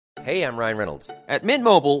Hey, I'm Ryan Reynolds. At Mint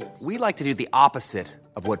Mobile, we like to do the opposite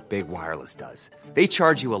of what Big Wireless does. They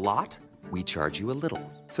charge you a lot, we charge you a little.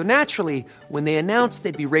 So naturally, when they announced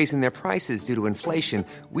they'd be raising their prices due to inflation,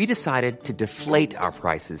 we decided to deflate our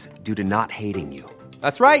prices due to not hating you.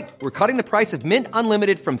 That's right. We're cutting the price of Mint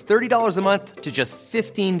Unlimited from $30 a month to just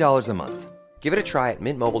 $15 a month. Give it a try at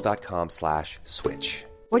mintmobile.com/switch.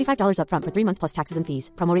 $45 up front for 3 months plus taxes and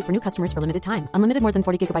fees. Promo rate for new customers for limited time. Unlimited more than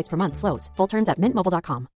 40 gigabytes per month. Slows full terms at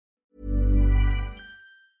mintmobile.com.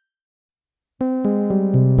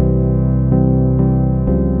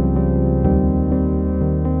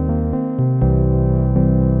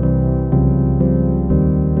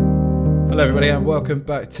 Hello everybody and welcome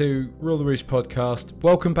back to Rule the Roost podcast.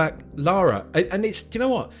 Welcome back, Lara. And it's, do you know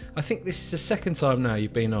what? I think this is the second time now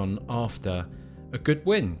you've been on after a good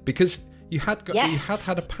win, because you had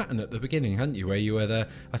a pattern at the beginning, hadn't you, where you were the,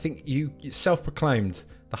 I think you self-proclaimed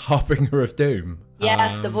the harbinger of doom.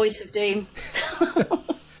 Yeah, the voice of doom.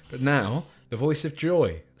 But now, the voice of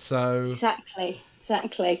joy. So Exactly.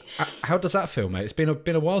 How does that feel, mate? It's been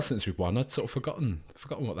a while since we've won. I'd sort of forgotten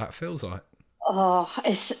what that feels like. Oh,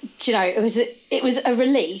 it was a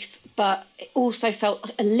relief, but it also felt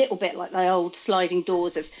a little bit like the old sliding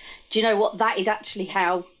doors of, do you know what? That is actually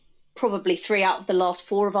how probably 3 out of the last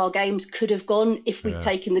 4 of our games could have gone if we'd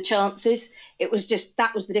taken the chances. It was just,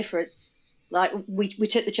 that was the difference. Like we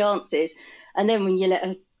took the chances, and then when you let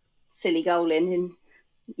a silly goal in,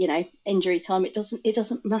 injury time, it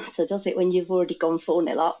doesn't matter, does it? When you've already gone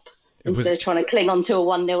 4-0 up. Instead of trying to cling on to a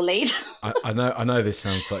 1-0 lead. I know this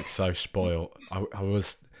sounds like so spoiled. I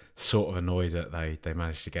was sort of annoyed that they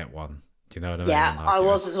managed to get one. Do you know what I mean? Yeah, I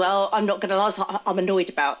was as well. I'm not going to lie, I'm annoyed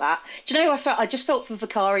about that. Do you know, I just felt for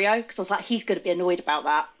Vicario, because I was like, he's going to be annoyed about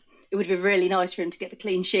that. It would have been really nice for him to get the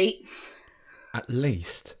clean sheet. At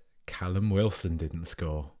least Callum Wilson didn't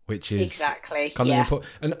score, which is exactly kind of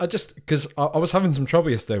important. And because I was having some trouble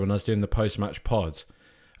yesterday when I was doing the post-match pod,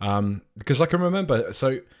 because I can remember,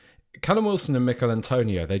 so Callum Wilson and Mikel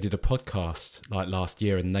Antonio, they did a podcast like last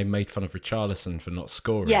year, and they made fun of Richarlison for not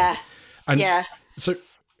scoring. Yeah. So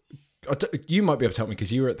you might be able to help me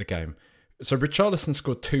because you were at the game. So Richarlison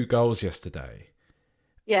scored 2 goals yesterday.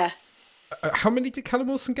 Yeah. How many did Callum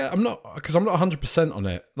Wilson get? I'm not 100% on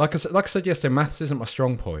it. Like I said yesterday, maths isn't my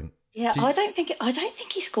strong point. Yeah, I don't think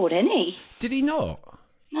he scored any. Did he not?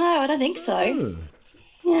 No, I don't think so. Oh.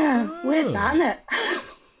 Yeah, weird that, isn't it?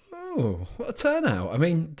 Oh, what a turnout. I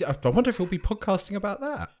mean, I wonder if he'll be podcasting about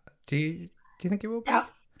that. Do you think he will be?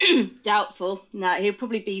 Doubtful. No, he'll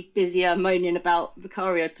probably be busier moaning about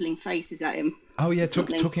Vicario pulling faces at him. Oh, yeah,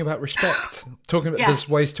 talking about respect. There's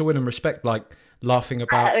ways to win and respect, like laughing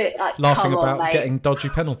about getting dodgy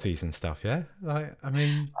penalties and stuff, yeah? Like, I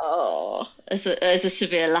mean... Oh, there's a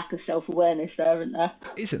severe lack of self-awareness there, isn't there?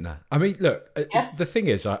 Isn't there? I mean, look, the thing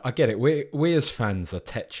is, I get it. We as fans are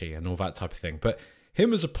tetchy and all that type of thing, but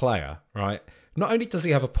him as a player, right? Not only does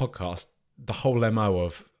he have a podcast, the whole MO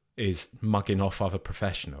of is mugging off other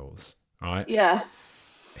professionals, right? Yeah.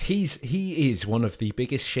 He is one of the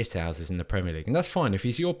biggest shithouses in the Premier League, and that's fine. If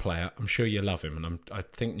he's your player, I'm sure you love him, and I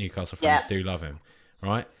think Newcastle fans do love him,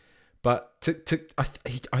 right? But I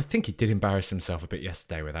think he did embarrass himself a bit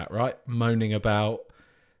yesterday with that, right? Moaning about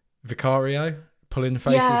Vicario pulling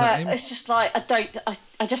faces at him. Yeah, it's just like I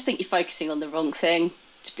just think you're focusing on the wrong thing.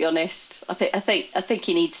 To be honest, I think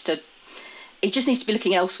he just needs to be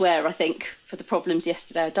looking elsewhere. I think for the problems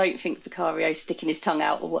yesterday, I don't think Vicario sticking his tongue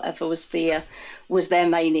out or whatever was their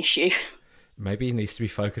main issue. Maybe he needs to be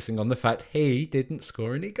focusing on the fact he didn't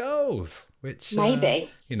score any goals, which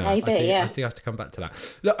maybe I do have to come back to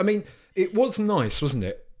that. Look, I mean, it was nice, wasn't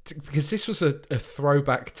it? Because this was a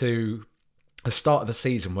throwback to the start of the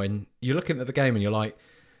season when you're looking at the game and you're like,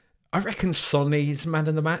 I reckon Sonny's man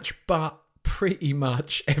of the match, but pretty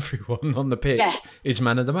much everyone on the pitch is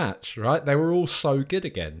man of the match, right? They were all so good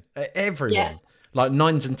again. Everyone. Like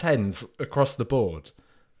 9s and 10s across the board.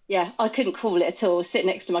 Yeah, I couldn't call it at all. Sitting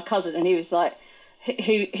next to my cousin and he was like,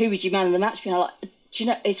 who would you man of the match be? And I'm like, do you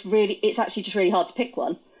know, it's actually just really hard to pick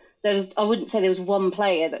one. I wouldn't say there was one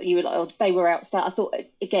player that you were like, oh, they were outstanding. I thought,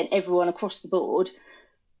 again, everyone across the board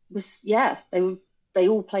was, they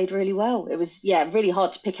all played really well. It was, really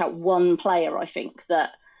hard to pick out one player, I think,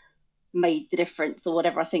 that made the difference or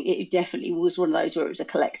whatever. I think it definitely was one of those where it was a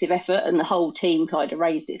collective effort and the whole team kind of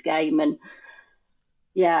raised its game. And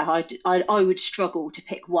I would struggle to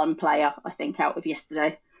pick one player, I think, out of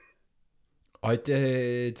yesterday. I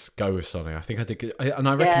did go with Sonny. I think I did, and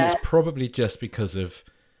I reckon it's probably just because of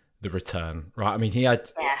the return, right? I mean, he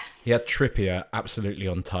had Trippier absolutely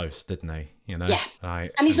on toast, didn't he? You know,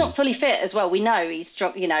 and he's not fully fit as well. We know he's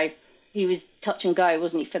struck. You know, he was touch and go,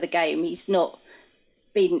 wasn't he, for the game? He's not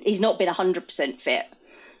he's not been 100% fit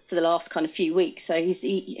for the last kind of few weeks. So he's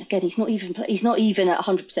not even at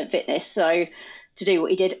 100% fitness. So to do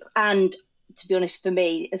what he did, and to be honest, for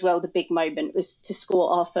me as well, the big moment was to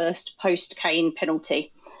score our first post-Kane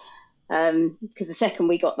penalty. Because the second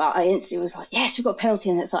we got that, I instantly was like, yes, we've got a penalty.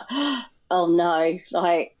 And it's like, oh no,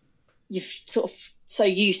 like you've sort of so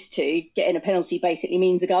used to getting a penalty basically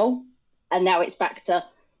means a goal. And now it's back to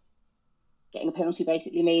getting a penalty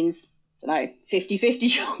basically means, I don't know, 50-50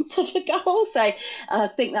 chance of a goal. So I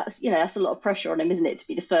think that's a lot of pressure on him, isn't it, to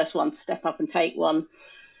be the first one to step up and take one.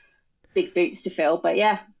 Big boots to fill. But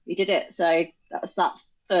yeah, he did it. So that's that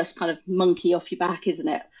first kind of monkey off your back, isn't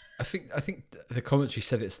it? I think the commentary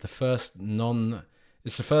said it's the first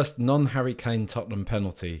non-Harry Kane Tottenham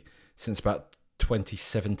penalty since about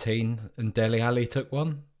 2017, and Dele Alli took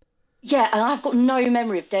one. Yeah, and I've got no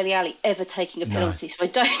memory of Dele Alli ever taking a penalty, so I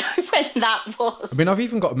don't know when that was. I mean, I've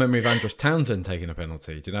even got a memory of Andros Townsend taking a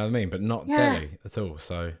penalty, do you know what I mean? But not Dele at all,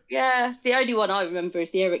 so... Yeah, the only one I remember is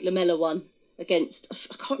the Eric Lamela one against...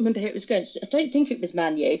 I can't remember who it was against. I don't think it was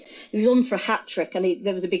Man U. He was on for a hat-trick, and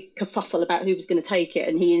there was a big kerfuffle about who was going to take it,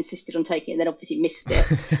 and he insisted on taking it, and then obviously missed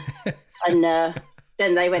it. And...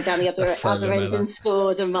 then they went down the other end and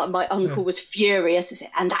scored, and my uncle was furious.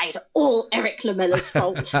 And that is all Eric Lamela's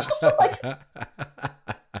fault.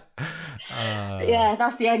 Yeah,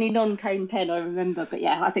 that's the only non-Kane pen I remember. But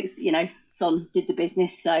yeah, I think Son did the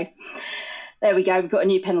business. So there we go. We've got a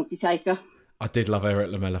new penalty taker. I did love Eric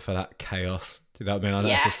Lamela for that chaos. Do you know what I mean? I know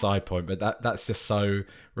it's a side point, but that's just so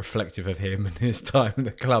reflective of him and his time in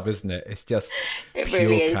the club, isn't it? It's just pure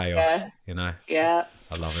really chaos, Yeah.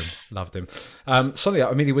 I love him. Loved him. Something.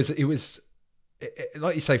 I mean, he was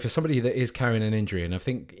like you say, for somebody that is carrying an injury, and I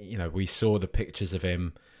think we saw the pictures of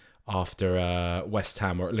him after West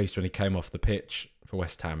Ham, or at least when he came off the pitch for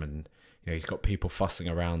West Ham, and he's got people fussing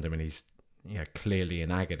around him, and he's clearly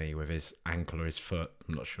in agony with his ankle or his foot.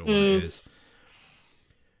 I'm not sure what it is.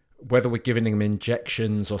 Whether we're giving him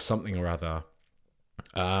injections or something or other,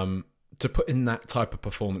 to put in that type of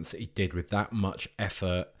performance that he did with that much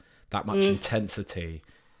effort, that much intensity.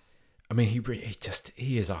 I mean, he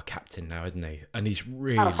is our captain now, isn't he? And he's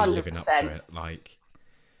really 100%. Living up to it. Like,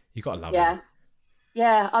 you got to love him.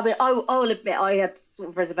 Yeah. I mean, I will admit I had sort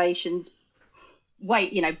of reservations.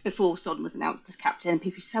 Before Son was announced as captain, and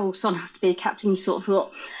people say, "Oh, Son has to be the captain." You sort of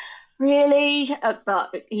thought, really?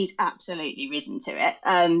 But he's absolutely risen to it.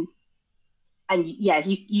 And yeah,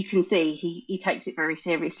 you can see he takes it very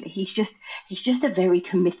seriously. He's just a very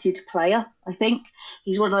committed player. I think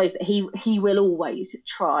he's one of those that he will always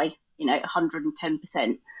try,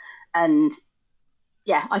 110%. And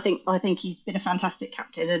yeah, I think he's been a fantastic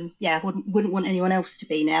captain, and yeah, wouldn't want anyone else to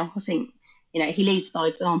be now. I think he leads by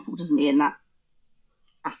example, doesn't he, in that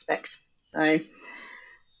aspect? So I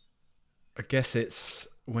guess it's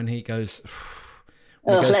when he goes.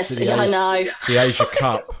 I know. The Asia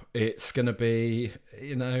Cup, it's going to be,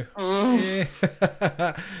 yeah.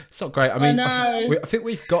 It's not great. I mean, I think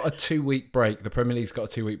we've got a 2-week break. The Premier League's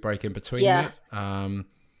got a 2-week break in between it.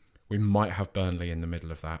 We might have Burnley in the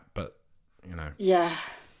middle of that, but, you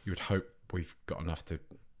would hope we've got enough to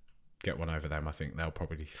get one over them. I think they'll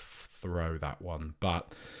probably throw that one.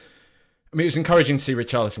 But, I mean, it was encouraging to see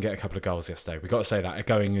Richarlison get a couple of goals yesterday. We've got to say that,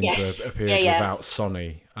 going into a period without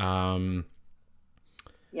Sonny.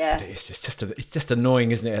 Yeah, but it's just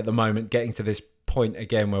annoying, isn't it? At the moment, getting to this point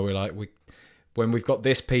again where we're like, when we've got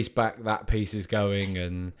this piece back, that piece is going,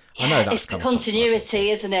 and I know that's it's the continuity,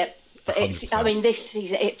 isn't it? But 100%. I mean, this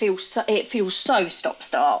season it feels so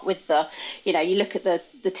stop-start with the, you look at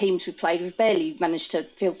the teams we played. We've barely managed to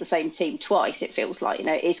field the same team twice. It feels like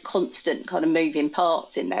it's constant kind of moving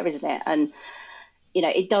parts in there, isn't it? And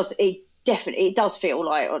it definitely does feel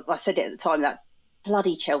like, I said it at the time, that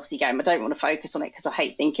bloody Chelsea game. I don't want to focus on it because I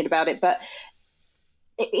hate thinking about it, but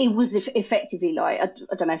it was effectively like, I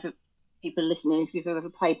don't know if people listening, if you've ever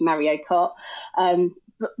played Mario Kart,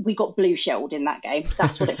 but we got blue shelled in that game.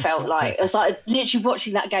 That's what it felt like. It was like literally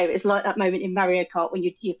watching that game. It's like that moment in Mario Kart when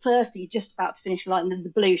you're just about to finish the line, and then the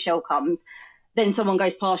blue shell comes. Then someone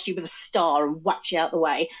goes past you with a star and whacks you out the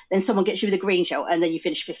way. Then someone gets you with a green shell, and then you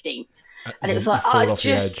finish 15th. And it was like, fall off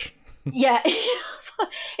the edge. Yeah,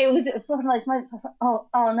 it was one of those moments. I was like, oh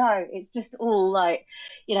no, it's just all like,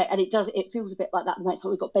 and it feels a bit like that. It's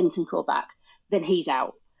like we've got Bentancur back, then he's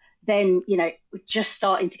out. Then, we're just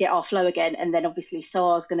starting to get our flow again. And then obviously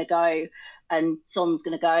Sarr's going to go, and Son's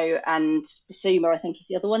going to go, and Bissouma, I think, is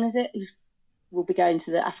the other one, is it? Will be going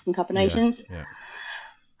to the African Cup of Nations.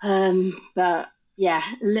 Yeah. But yeah,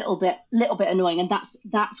 a little bit annoying, and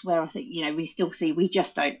that's where I think we still see we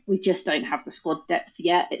just don't have the squad depth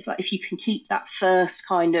yet. It's like if you can keep that first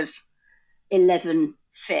kind of 11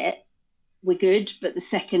 fit, we're good. But the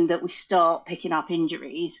second that we start picking up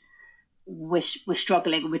injuries, we're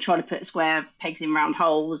struggling, and we're trying to put square pegs in round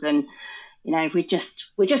holes. And we're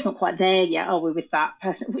just not quite there yet, are we, with that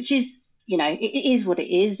person? Which is, it is what it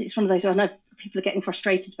is. It's one of those. I know people are getting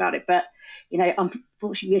frustrated about it, but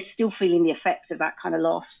unfortunately, we're still feeling the effects of that kind of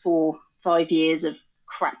last 4-5 years of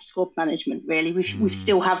crap squad management. Really, we've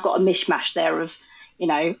still have got a mishmash there of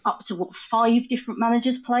up to 5 different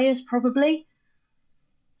managers, players probably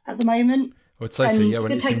at the moment. I would say so. Yeah,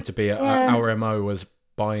 when it seemed to be our MO was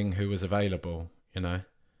buying who was available.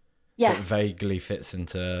 Yeah. That vaguely fits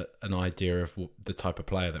into an idea of the type of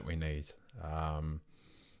player that we need.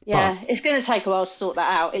 It's going to take a while to sort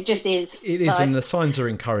that out. It just is. It is, and the signs are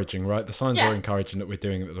encouraging, right? The signs are encouraging that we're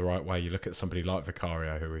doing it the right way. You look at somebody like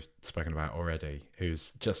Vicario, who we've spoken about already,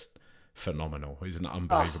 who's just phenomenal. He's an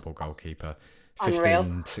unbelievable goalkeeper.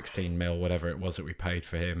 15, 16 mil, whatever it was that we paid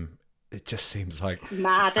for him. It just seems like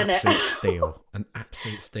mad, isn't it? An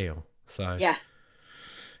absolute steal. So yeah.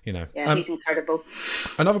 He's incredible.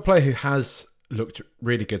 Another player who has looked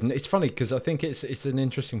really good, and it's funny because I think it's an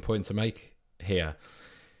interesting point to make here,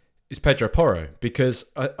 is Pedro Porro, because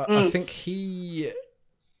I think he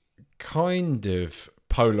kind of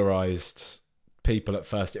polarised people at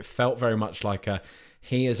first. It felt very much like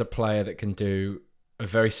he is a player that can do a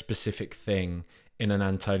very specific thing in an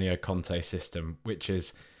Antonio Conte system, which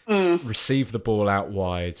is receive the ball out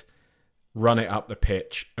wide, run it up the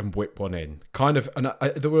pitch and whip one in. Kind of, and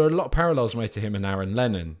there were a lot of parallels made to him and Aaron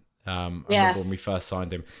Lennon. I remember when we first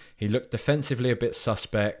signed him. He looked defensively a bit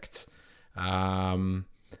suspect, and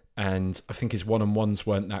I think his one-on-ones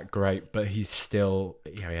weren't that great, but he's still,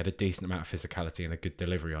 he had a decent amount of physicality and a good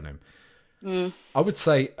delivery on him. I would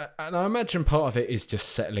say, and I imagine part of it is just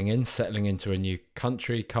settling into a new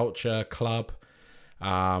country, culture, club.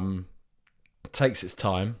 It takes its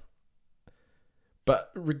time.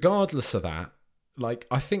 But regardless of that,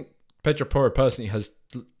 I think Pedro Porro personally has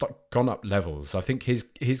gone up levels. I think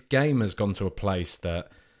his game has gone to a place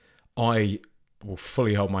that I will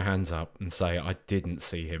fully hold my hands up and say I didn't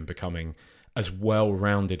see him becoming as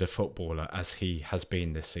well-rounded a footballer as he has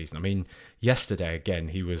been this season. I mean, yesterday, again,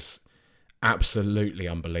 he was absolutely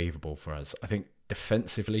unbelievable for us. I think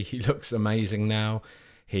defensively, he looks amazing now.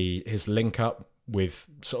 His link-up with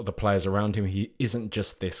sort of the players around him, he isn't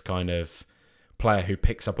just this kind of player who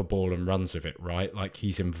picks up a ball and runs with it, right?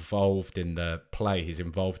 He's involved in the play, he's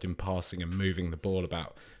involved in passing and moving the ball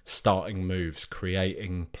about, starting moves,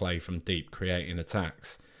 creating play from deep, creating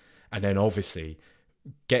attacks, and then obviously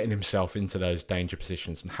getting himself into those danger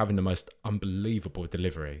positions and having the most unbelievable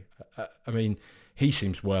delivery. I mean, he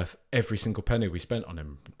seems worth every single penny we spent on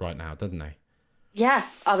him right now, doesn't he? Yeah,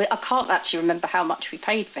 I can't actually remember how much we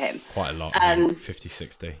paid for him. Quite a lot, 50,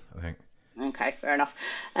 60, I think. Okay, fair enough.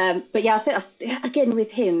 But yeah, I think, again, with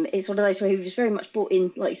him, it's one of those where he was very much brought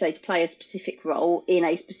in, like you say, to play a specific role in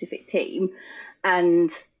a specific team.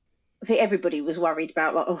 And I think everybody was worried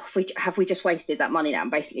about, have we just wasted that money now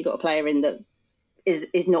and basically got a player in that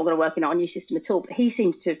is not going to work in our new system at all. But he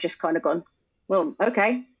seems to have just kind of gone, well,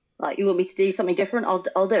 okay, you want me to do something different?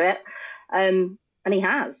 I'll do it. And he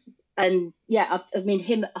has. And yeah, I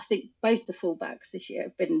mean, I think both the fullbacks this year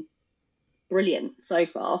have been brilliant so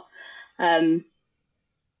far. But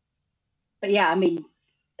yeah, I mean,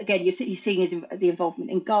 again, you're seeing the involvement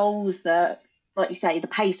in goals, like you say, the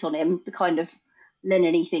pace on him, the kind of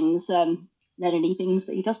Lennon-y things that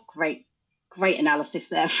he does. Great analysis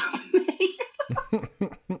there from me.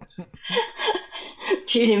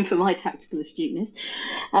 Tune in for my tactical astuteness.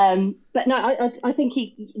 But no, I think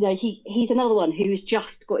he's another one who's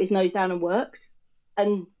just got his nose down and worked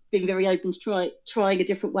and been very open to trying a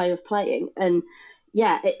different way of playing. And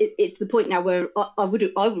yeah, it's the point now where I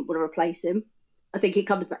wouldn't want to replace him. I think it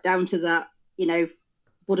comes back down to that,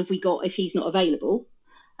 what have we got if he's not available?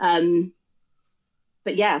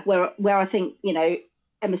 But yeah, where I think,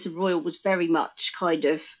 Emerson Royal was very much kind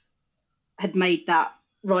of had made that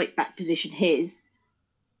right back position his.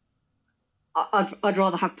 I'd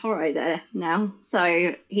rather have Porro there now.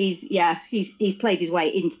 So he's played his way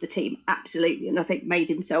into the team, absolutely, and I think made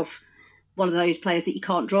himself one of those players that you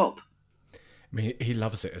can't drop. I mean, he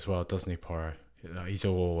loves it as well, doesn't he, Porro? He's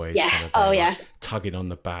always tugging on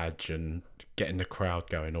the badge and getting the crowd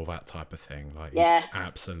going, all that type of thing. He's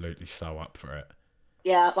absolutely so up for it.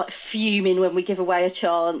 Yeah, fuming when we give away a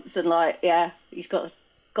chance, and he's got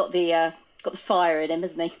the fire in him,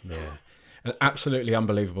 hasn't he? Yeah. And absolutely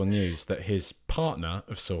unbelievable news that his partner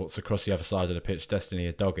of sorts across the other side of the pitch,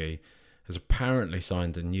 Destiny Udogie, has apparently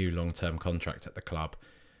signed a new long-term contract at the club,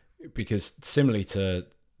 because similarly to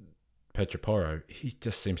Pedro Porro, he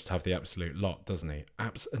just seems to have the absolute lot, doesn't he?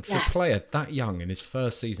 And for a player that young in his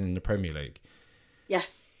first season in the Premier League, yeah.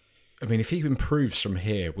 I mean, if he improves from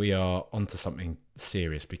here, we are onto something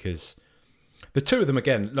serious, because the two of them,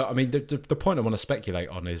 again, look, I mean, the point I want to speculate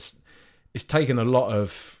on is it's taken a lot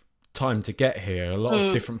of time to get here, a lot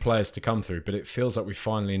of different players to come through, but it feels like we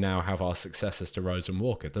finally now have our successors to Rose and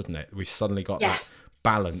Walker, doesn't it? We've suddenly got that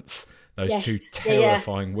balance, those two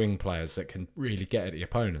terrifying wing players that can really get at the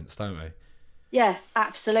opponents, don't we? Yeah,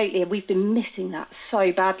 absolutely. We've been missing that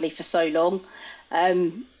so badly for so long. I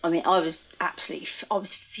mean, I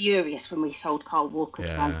was furious when we sold Kyle Walker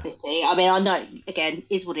to Man City. I mean, I know, again,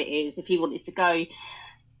 is what it is. If he wanted to go,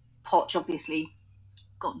 Poch obviously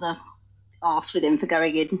got the arse with him for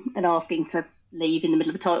going in and asking to leave in the middle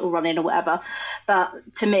of a title run-in or whatever.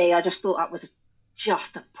 But to me, I just thought that was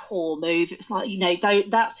just a poor move. It was like,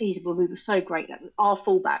 that season when we were so great, our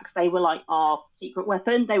fullbacks, they were like our secret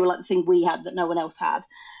weapon. They were like the thing we had that no one else had.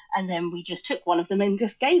 And then we just took one of them and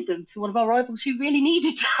just gave them to one of our rivals who really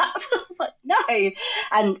needed that. So I was like, no.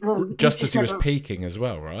 And just as he was peaking as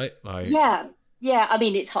well, right? Like... Yeah. I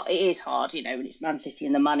mean, it is hard, when it's Man City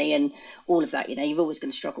and the money and all of that. You're always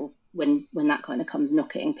going to struggle when that kind of comes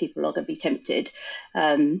knocking. People are going to be tempted.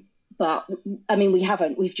 But I mean,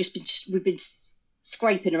 we've been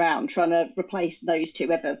scraping around trying to replace those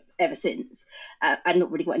two ever since, and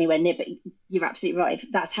not really got anywhere near. But you're absolutely right.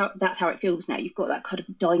 That's how it feels now. You've got that kind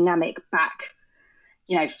of dynamic back,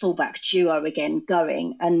 fullback duo again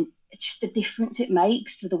going, and just the difference it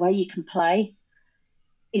makes to the way you can play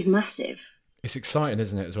is massive. It's exciting,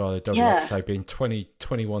 isn't it, as well? Like I say, being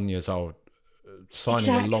 21 years old, signing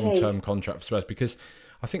a long-term contract for Spurs, because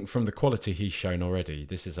I think from the quality he's shown already,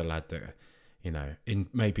 this is a lad that,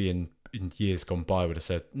 in years gone by would have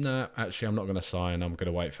said, no, actually, I'm not going to sign. I'm going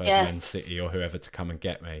to wait for Man City or whoever to come and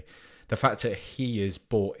get me. The fact that he is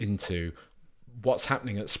bought into what's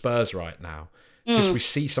happening at Spurs right now, because we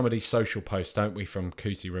see some of these social posts, don't we, from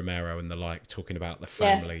Cuti Romero and the like, talking about the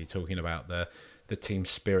family, talking about the team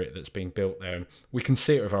spirit that's being built there. And we can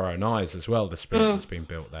see it with our own eyes as well, the spirit that's being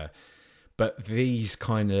built there. But these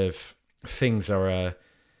kind of things are a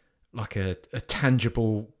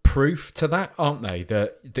tangible proof to that, aren't they?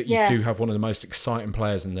 That you do have one of the most exciting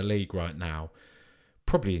players in the league right now,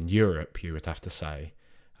 probably in Europe, you would have to say,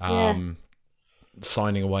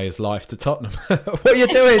 signing away his life to Tottenham. What are you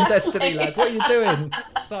doing, Destiny lad? What are you doing?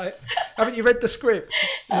 Like, haven't you read the script?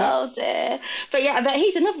 Oh dear. But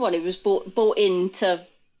he's another one who was bought in to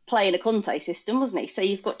play in a Conte system, wasn't he? So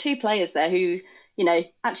you've got two players there who,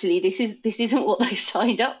 actually this isn't what they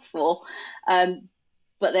signed up for,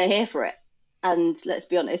 but they're here for it. And let's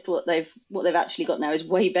be honest, what they've actually got now is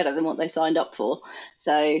way better than what they signed up for.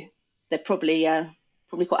 So they're probably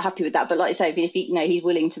quite happy with that. But like I say, if he's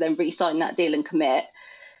willing to then re-sign that deal and commit,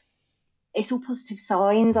 it's all positive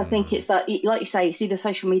signs. I think it's that, like you say, you see the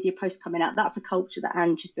social media posts coming out. That's a culture that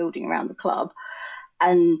Ange is building around the club,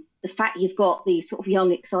 and the fact you've got these sort of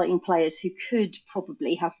young, exciting players who could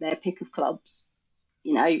probably have their pick of clubs.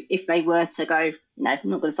 If they were to go, I'm not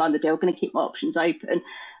going to sign the deal, going to keep my options open.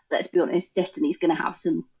 Let's be honest, Destiny's going to have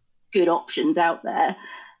some good options out there.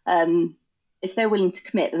 If they're willing to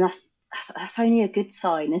commit, then that's only a good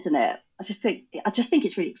sign, isn't it? I just think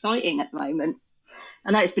it's really exciting at the moment.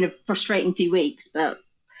 I know it's been a frustrating few weeks, but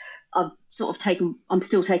I'm still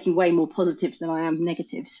taking way more positives than I am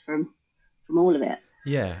negatives from all of it.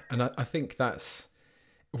 Yeah, and I think that's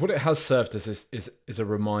what it has served as is a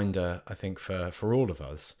reminder, I think, for all of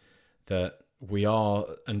us that we are,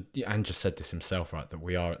 and just said this himself, right, that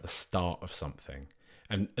we are at the start of something.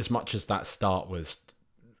 And as much as that start was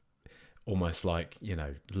almost like,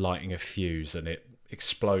 lighting a fuse and it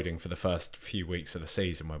exploding for the first few weeks of the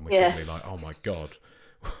season when we're suddenly like, oh my God,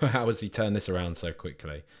 how has he turned this around so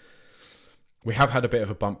quickly? We have had a bit of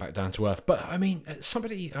a bump back down to earth. But I mean,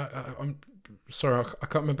 somebody, I'm sorry, I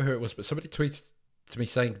can't remember who it was, but somebody tweeted to me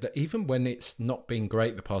saying that even when it's not been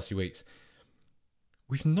great the past few weeks,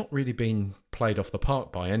 we've not really been played off the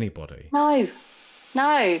park by anybody. No.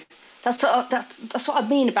 That's what I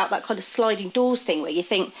mean about that kind of sliding doors thing, where you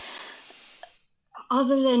think,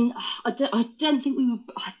 other than, I don't think we were,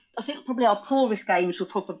 I think probably our poorest games were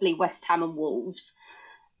probably West Ham and Wolves.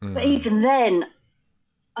 But even then,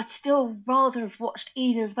 I'd still rather have watched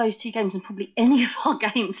either of those two games than probably any of our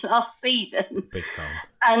games last season. Big fan.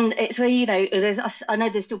 And it's where, I know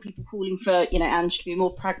there's still people calling for, Ange to be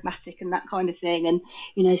more pragmatic and that kind of thing,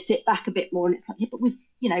 and, sit back a bit more. And it's like, but we've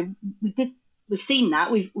seen that.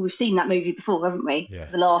 We've seen that movie before, haven't we? Yeah.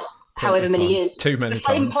 For the last however many years. Too many times.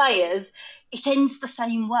 The same players. It ends the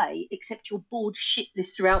same way, except you're bored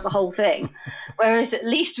shitless throughout the whole thing. Whereas at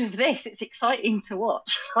least with this, it's exciting to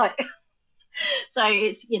watch. So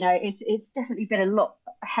it's definitely been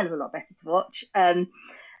a hell of a lot better to watch. And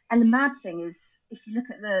the mad thing is, if you look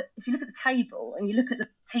at the table and you look at the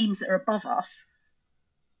teams that are above us,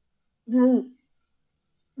 well,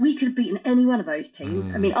 we could have beaten any one of those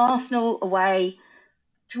teams. I mean, Arsenal away,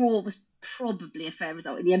 draw was probably a fair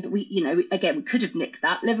result in the end, but we could have nicked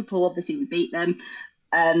that. Liverpool, obviously, we beat them.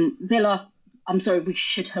 Villa, I'm sorry, we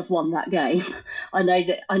should have won that game. I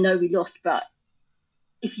know we lost, but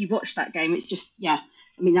if you watch that game, it's just, I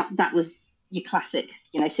mean, that was your classic,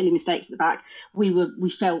 silly mistakes at the back. We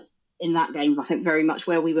felt in that game, I think, very much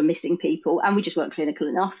where we were missing people and we just weren't clinical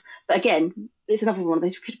enough. But again, it's another one of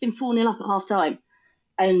those. We could have been 4-0 up at half time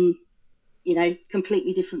and,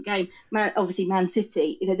 completely different game. Obviously, Man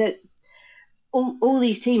City, all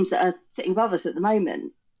these teams that are sitting above us at the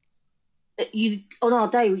moment, on our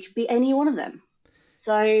day, we could beat any one of them.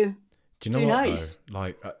 So... Do you know what, though?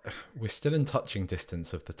 Like, we're still in touching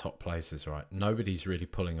distance of the top places, right? Nobody's really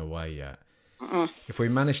pulling away yet. If we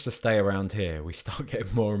manage to stay around here, we start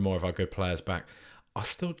getting more and more of our good players back.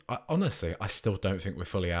 Honestly, I still don't think we're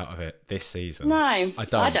fully out of it this season. No, I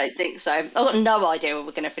don't think so. I've got no idea where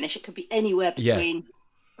we're going to finish. It could be anywhere between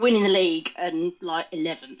winning the league and,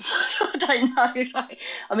 11th. I don't know.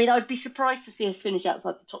 I mean, I'd be surprised to see us finish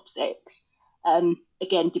outside the top 6.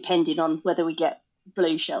 Again, depending on whether we get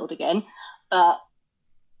blue shelled again, but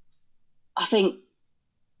I think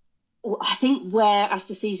where as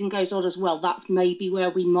the season goes on as well, that's maybe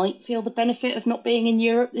where we might feel the benefit of not being in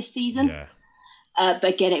Europe this season. But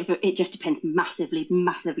again, it just depends massively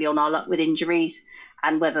on our luck with injuries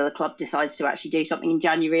and whether the club decides to actually do something in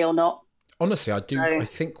January or not. Honestly, I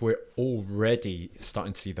think we're already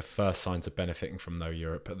starting to see the first signs of benefiting from no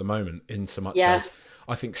Europe at the moment, in so much as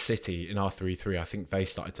I think City in our 3-3, I think they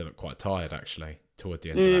started to look quite tired actually toward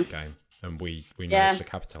the end of that game, and we managed to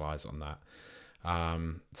capitalise on that.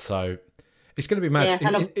 So it's going to be mad.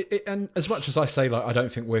 And as much as I say, I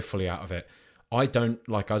don't think we're fully out of it, I don't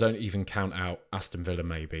even count out Aston Villa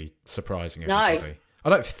maybe surprising everybody. I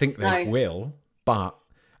don't think they will, but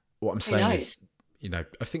what I'm saying is, I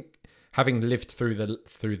think having lived through the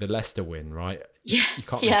Leicester win, right? You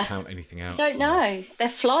can't really count anything out. I don't know. They're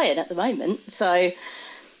flying at the moment, so.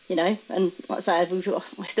 And like I said,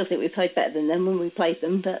 I still think we played better than them when we played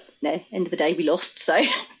them, but end of the day, we lost, so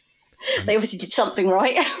they obviously did something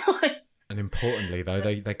right. And importantly, though,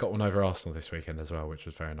 they got one over Arsenal this weekend as well, which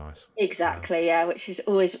was very nice. Exactly, which is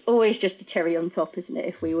always just the cherry on top, isn't it?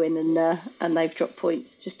 If we win and they've dropped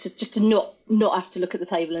points, just to not have to look at the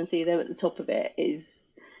table and see them at the top of it is,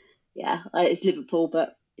 it's Liverpool,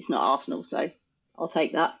 but it's not Arsenal, so I'll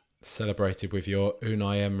take that. Celebrated with your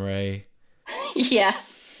Unai Emery.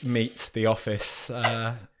 Meets The Office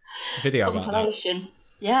video about that.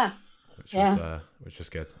 Which was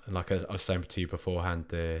good. And like I was saying to you beforehand,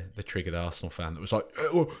 the triggered Arsenal fan that was like,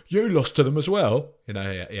 well, you lost to them as well.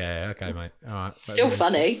 Okay, mate. All right. Still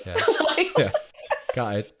funny.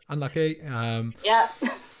 Gutted. Unlucky. Ben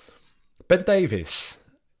Davies.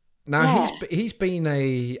 Now, he's been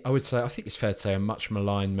I would say, I think it's fair to say, a much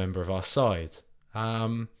maligned member of our side.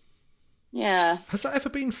 Has that ever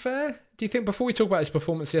been fair? Do you think, before we talk about his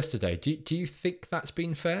performance yesterday, do you think that's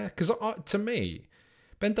been fair? Because to me,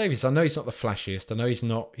 Ben Davies, I know he's not the flashiest. I know he's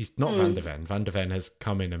not Van der Ven. Van der Ven has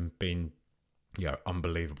come in and been,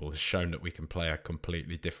 unbelievable. Has shown that we can play a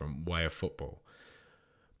completely different way of football.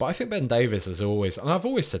 But I think Ben Davies has always, and I've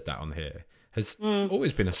always said that on here, has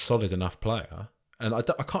always been a solid enough player. And I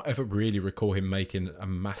can't ever really recall him making a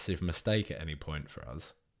massive mistake at any point for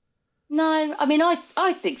us. No, I mean,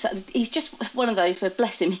 I think so. He's just one of those where,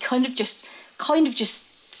 bless him, he kind of just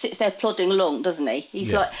sits there plodding along, doesn't he?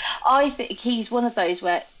 He's I think he's one of those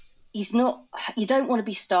where he's not, you don't want to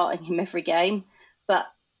be starting him every game, but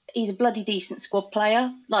he's a bloody decent squad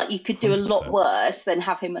player. Like, you could do 100%. A lot worse than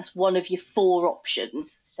have him as one of your 4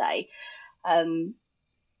 options, say. I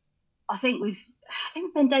think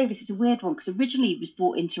Ben Davies is a weird one, because originally he was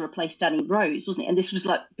brought in to replace Danny Rose, wasn't it? And this was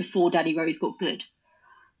before Danny Rose got good.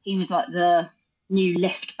 He was the new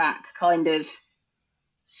left back kind of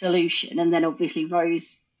solution, and then obviously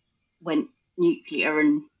Rose went nuclear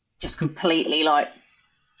and just completely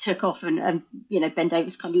took off, and Ben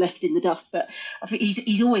Davies kind of left in the dust. But I think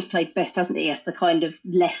he's always played best, hasn't he, as the kind of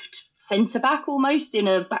left centre back almost in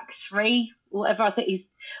a back 3 or whatever. I think he's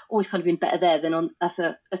always kind of been better there than as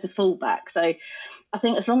a full back. So I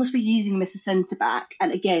think as long as we're using him as a centre back,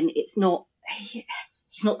 and again, he's not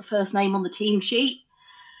the first name on the team sheet,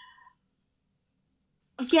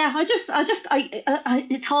 Yeah,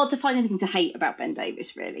 it's hard to find anything to hate about Ben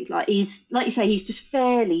Davies, really. Like he's, like you say, he's just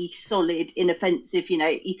fairly solid in offensive. You know,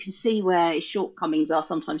 you can see where his shortcomings are.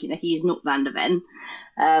 Sometimes, you know, he is not Van der Ven.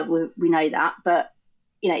 We know that, but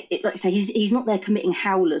you know, like I say, he's not there committing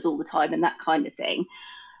howlers all the time and that kind of thing.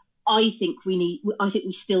 I think we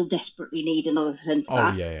still desperately need another centre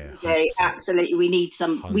back. Oh yeah, yeah, absolutely. We need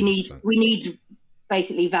some. 100%. We need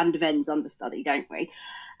basically Van der Ven's understudy, don't we?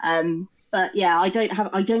 But yeah, I don't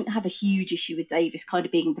have a huge issue with Davies kind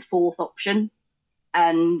of being the fourth option,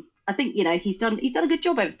 and I think, you know, he's done a good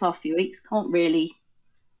job over the past few weeks. Can't really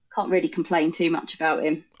complain too much about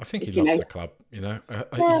him. I think he loves the club. You know,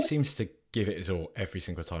 he seems to give it his all every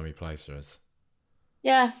single time he plays for us.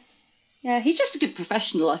 Yeah, he's just a good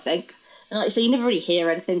professional, I think. And like I say, you never really hear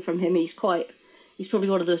anything from him. He's probably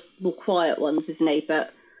one of the more quiet ones, isn't he?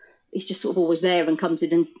 But he's just sort of always there and comes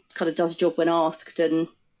in and kind of does a job when asked. And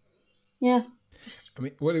yeah. I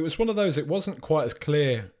mean, well, it was one of those, it wasn't quite as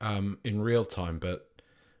clear in real time, but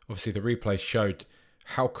obviously the replay showed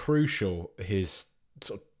how crucial his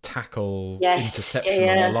sort of tackle interception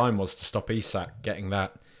on the line was to stop Isak getting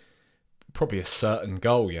that, probably a certain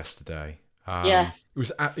goal yesterday.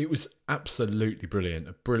 It was absolutely brilliant,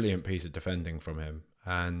 a brilliant piece of defending from him.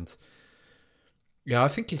 And yeah, I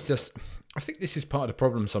think this is part of the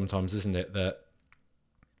problem sometimes, isn't it? That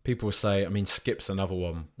people will say, I mean, Skip's another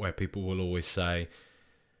one where people will always say,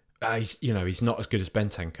 he's not as good as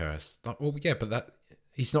Bentancur. It's like, well, yeah, but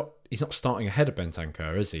he's not starting ahead of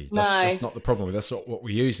Bentancur, is he? That's not the problem. That's not what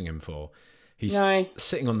we're using him for. He's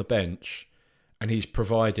sitting on the bench and he's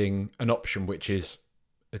providing an option which is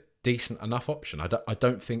a decent enough option. I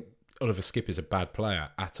don't think Oliver Skip is a bad player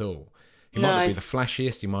at all. He might not be the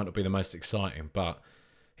flashiest, he might not be the most exciting, but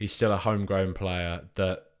he's still a homegrown player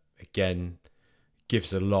that, again,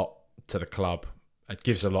 gives a lot to the club. It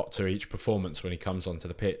gives a lot to each performance when he comes onto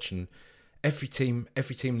the pitch. And every team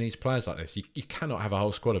needs players like this. You cannot have a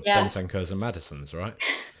whole squad of Bentancurs and Maddisons, right?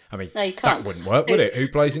 I mean, that wouldn't work, would it? Who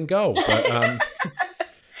plays in goal? But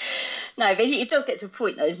no, but it does get to a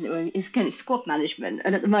point, though, isn't it? Where it's kind of squad management,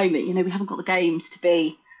 and at the moment, you know, we haven't got the games to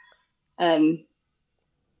be, you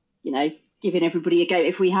know, giving everybody a go.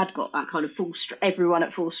 If we had got that kind of everyone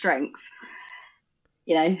at full strength,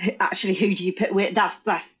 you know, actually, who do you put?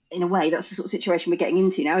 That's in a way, that's the sort of situation we're getting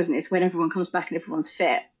into now, isn't it? It's when everyone comes back and everyone's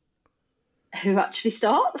fit, who actually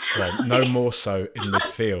starts? Well, no more so in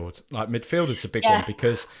midfield. Like, midfield is a big one,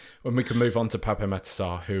 because when we can move on to Pape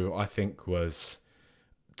Matar, who I think was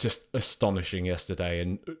just astonishing yesterday,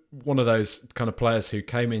 and one of those kind of players who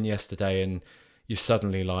came in yesterday and you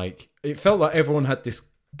suddenly, like, it felt like everyone had this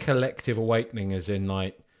collective awakening, as in,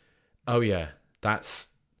 like, oh yeah, that's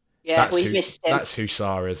missed him. That's who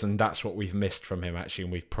Sarr is, and that's what we've missed from him, actually,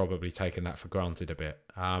 and we've probably taken that for granted a bit.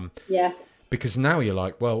 Because now you're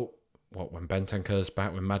like, well, what, when Bentancur's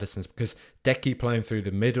back, when Maddison's, because Decky playing through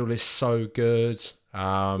the middle is so good.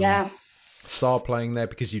 Sarr playing there,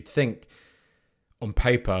 because you'd think on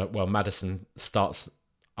paper, well, Maddison starts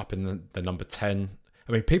up in the number 10.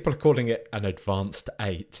 I mean, people are calling it an advanced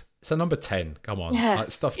 8. It's a number 10. Come on.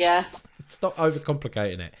 Just stop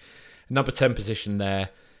overcomplicating it. Number 10 position there.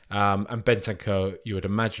 And Bentancur, you would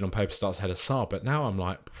imagine on paper, starts ahead of Sarr. But now I'm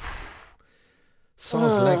like,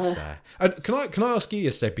 Sarr's legs there. And can I ask you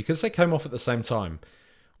yesterday, because they came off at the same time,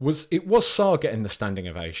 was Sarr getting the standing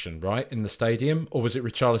ovation, right, in the stadium, or was it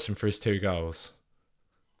Richarlison for his 2 goals?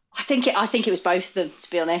 I think it was both of them,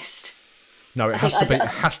 to be honest. No, it has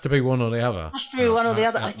to be one or the other. It has to be one or the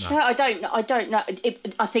other. I don't know.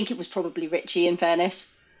 I think it was probably Richie, in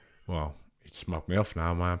fairness. Well, you just mugged me off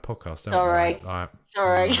now on my own podcast. Sorry.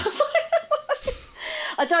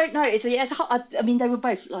 I don't know. I mean, they were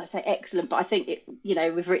both, like I say, excellent. But I think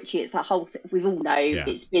with Richie, it's that whole thing. We all know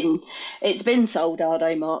it's been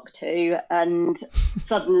Soldado Mark II, and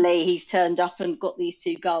suddenly he's turned up and got these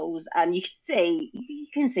 2 goals, and you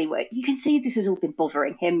can see this has all been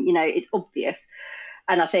bothering him. You know, it's obvious,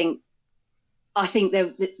 and I think they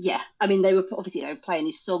were obviously playing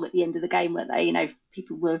his song at the end of the game, weren't they? You know,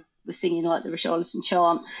 people were singing like the Richarlison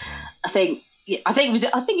chant. I think it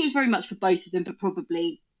was very much for both of them, but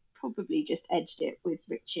probably just edged it with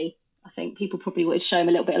Richie. I think people probably would show him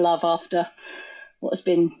a little bit of love after what has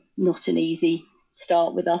been not an easy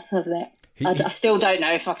start with us, hasn't it? I still don't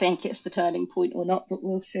know if I think it's the turning point or not, but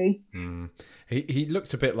we'll see. He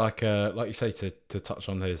looked a bit like you say, to touch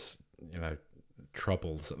on his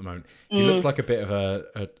troubles at the moment. He looked like a bit of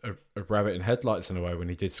a rabbit in headlights in a way when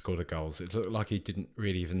he did score the goals. It looked like he didn't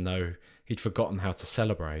really even know, he'd forgotten how to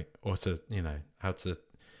celebrate, or to how to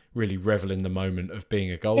really revel in the moment of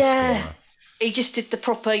being a goal scorer. He just did the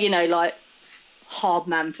proper like hard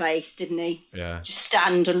man face, didn't he? Yeah. Just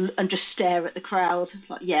stand and just stare at the crowd.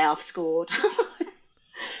 Like, yeah, I've scored.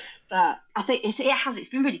 But I think it's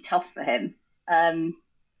been really tough for him.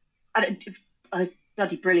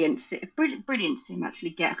 Bloody brilliant to see him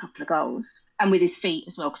actually get a couple of goals, and with his feet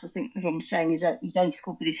as well, because I think everyone was saying he's only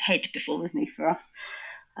scored with his head before, wasn't he, for us?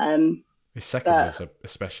 His second was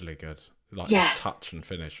especially good. Like the touch and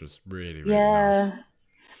finish was really, really nice.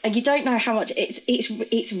 And you don't know how much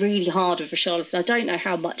it's really hard with Richarlison. I don't know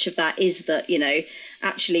how much of that is that,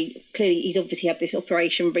 actually clearly he's obviously had this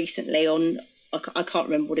operation recently on, I can't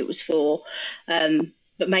remember what it was for,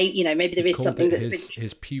 but maybe there is something that's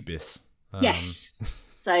his pubis. Yes.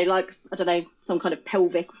 So like, I don't know, some kind of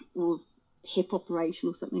pelvic or hip operation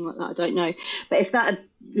or something like that. I don't know. But if that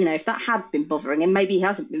had been bothering him, maybe he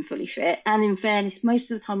hasn't been fully fit. And in fairness, most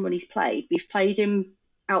of the time when he's played, we've played him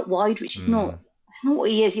out wide, which is not. It's not what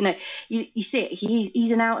he is. You see it.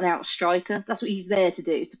 He's an out and out striker. That's what he's there to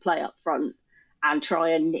do, is to play up front and try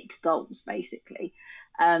and nick goals, basically.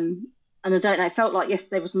 And I don't know. It felt like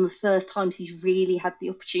yesterday was one of the first times he's really had the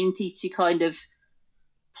opportunity to kind of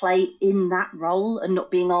play in that role and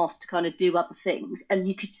not being asked to kind of do other things. And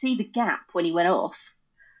you could see the gap when he went off.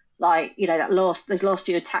 Like, those last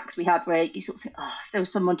few attacks we had where you sort of think, if there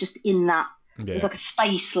was someone just in that, there's like a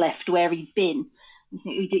space left where he'd been. I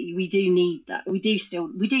think we do need that. We do still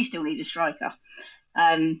need a striker.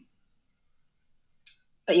 But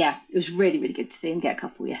yeah, it was really, really good to see him get a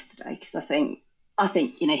couple yesterday, because I think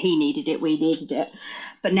he needed it, we needed it.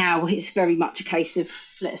 But now it's very much a case of,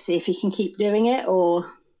 let's see if he can keep doing it, or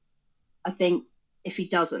I think if he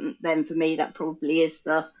doesn't, then for me that probably is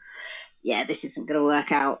this isn't going to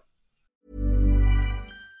work out.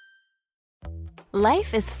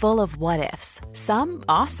 Life is full of what-ifs. Some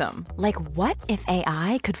awesome, like what if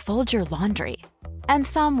AI could fold your laundry? And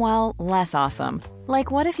some, well, less awesome,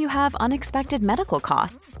 like what if you have unexpected medical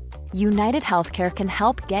costs? United Healthcare can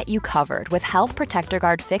help get you covered with Health Protector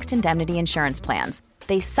Guard fixed indemnity insurance plans.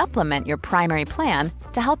 They supplement your primary plan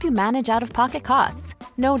to help you manage out-of-pocket costs.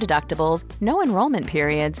 No deductibles, no enrollment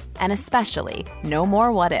periods, and especially no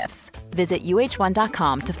more what-ifs. Visit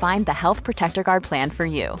uh1.com to find the Health Protector Guard plan for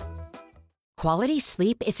you. Quality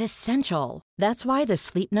sleep is essential. That's why the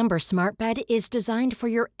Sleep Number Smart Bed is designed for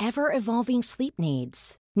your ever-evolving sleep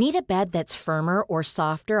needs. Need a bed that's firmer or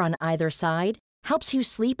softer on either side? Helps you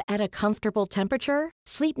sleep at a comfortable temperature?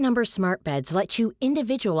 Sleep Number Smart Beds let you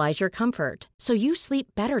individualize your comfort, so you sleep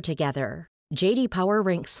better together. J.D. Power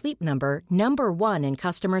ranks Sleep Number number 1 in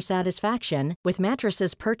customer satisfaction with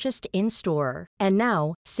mattresses purchased in-store. And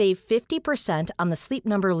now, save 50% on the Sleep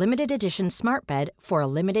Number Limited Edition Smart Bed for a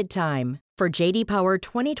limited time. For J.D. Power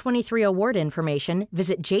 2023 award information,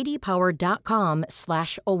 visit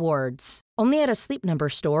jdpower.com/awards. Only at a Sleep Number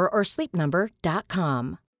store or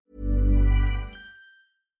sleepnumber.com.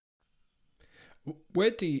 Where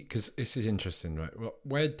do you, because this is interesting, right?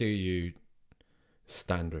 Where do you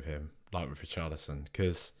stand with him, like with Richarlison?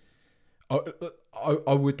 Because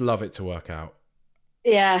I would love it to work out.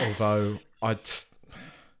 Yeah. Although I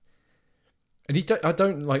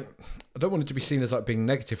don't want it to be seen as like being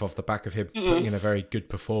negative off the back of him putting in a very good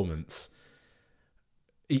performance.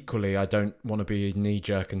 Equally, I don't want to be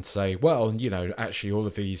knee-jerk and say, well, actually all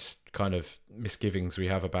of these kind of misgivings we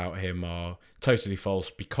have about him are totally false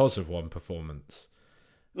because of one performance.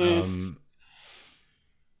 I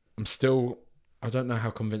don't know how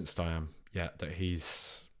convinced I am yet that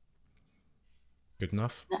he's good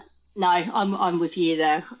enough. No, I'm with you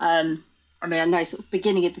there. I know sort of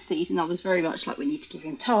beginning of the season, I was very much like, we need to give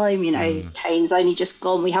him time. Kane's only just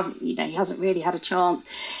gone. We haven't, he hasn't really had a chance.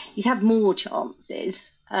 He's had more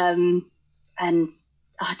chances. And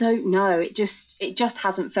I don't know. It just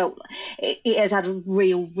hasn't felt. It has had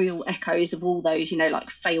real echoes of all those, like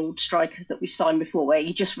failed strikers that we've signed before, where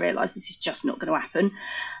you just realise this is just not going to happen.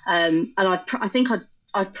 And I think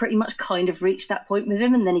I've pretty much kind of reached that point with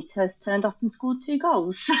him, and then he just turned up and scored 2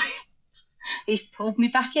 goals. So he's pulled me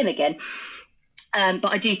back in again. But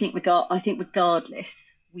I do think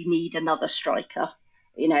regardless, we need another striker.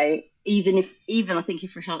 Even I think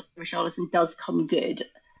if Richarlison does come good,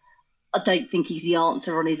 I don't think he's the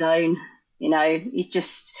answer on his own. He's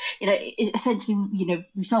just, essentially,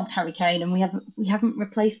 we sold Harry Kane and we haven't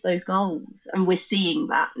replaced those goals, and we're seeing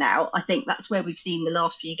that now. I think that's where we've seen the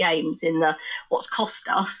last few games what's cost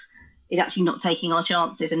us is actually not taking our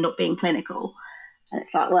chances and not being clinical. And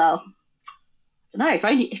it's like, well, I don't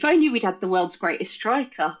know, if only we'd had the world's greatest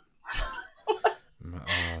striker.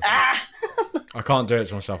 I can't do it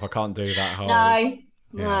to myself. I can't do that hard.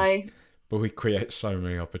 No. But we create so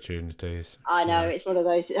many opportunities. I know, it's one of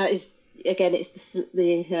those. It's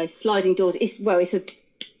the sliding doors. It's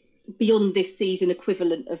beyond this season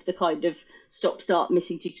equivalent of the kind of stop-start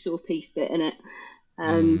missing jigsaw piece bit in it.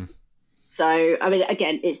 So I mean,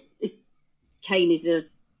 again, Kane is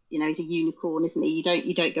he's a unicorn, isn't he?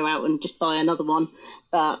 You don't go out and just buy another one,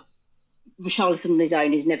 but Richarlison on his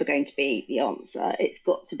own is never going to be the answer. It's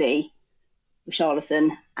got to be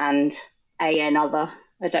Richarlison and another.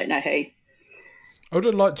 I don't know who. I would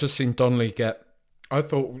have liked to have seen Donnelly get. I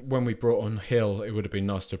thought when we brought on Hill, it would have been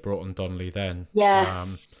nice to have brought on Donnelly then. Yeah.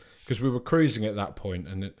 Because we were cruising at that point,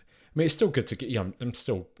 and it's still good to get. Yeah, I'm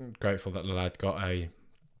still grateful that the lad got a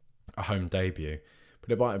home debut,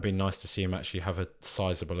 but it might have been nice to see him actually have a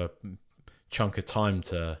sizable chunk of time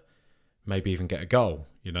to maybe even get a goal.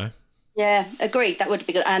 Yeah, agreed. That would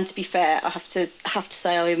be good. And to be fair, I have to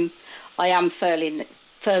say I am firmly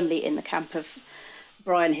in the camp of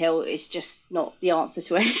Bryan Hill is just not the answer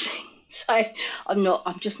to anything. So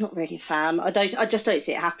I'm just not really a fan. I just don't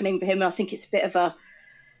see it happening for him. And I think it's a bit of a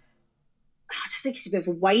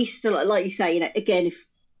waste. Like you say, again, if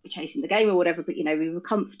we're chasing the game or whatever, but we were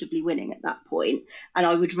comfortably winning at that point, and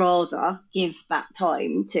I would rather give that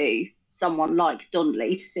time to someone like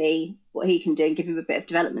Donnelly to see what he can do and give him a bit of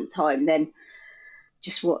development time than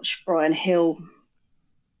just watch Bryan Hill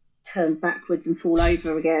turn backwards and fall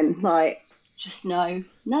over again. Just no.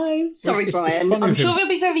 Sorry, Brian. I'm sure he'll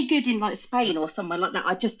be very good in Spain or somewhere like that.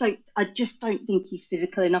 I just don't think he's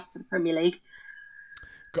physical enough for the Premier League.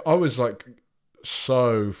 I was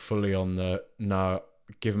so fully on no,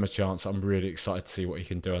 give him a chance. I'm really excited to see what he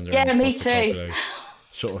can do under. Yeah, me too.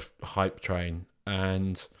 Sort of hype train,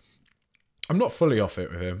 and I'm not fully off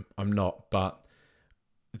it with him. I'm not, but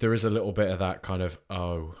there is a little bit of that kind of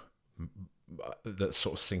that's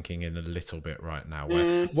sort of sinking in a little bit right now.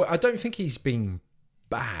 Well, I don't think he's been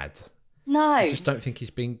bad. No, I just don't think he's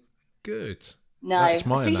been good. No, I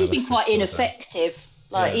think he's been quite ineffective.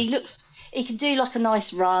 He can do a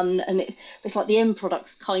nice run, and it's like the end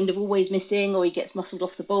product's kind of always missing, or he gets muscled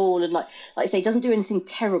off the ball, and like I say, he doesn't do anything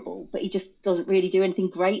terrible, but he just doesn't really do anything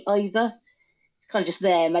great either. It's kind of just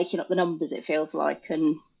there making up the numbers, it feels like,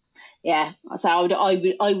 and yeah, so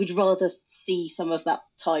I would rather see some of that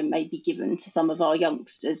time maybe given to some of our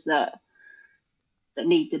youngsters that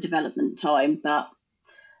need the development time, but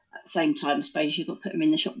at the same time, I suppose you've got to put them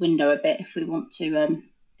in the shop window a bit if we want to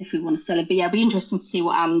sell him. But yeah, it'll be interesting to see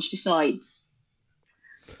what Ange decides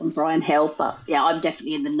on Bryan Hill. But yeah, I'm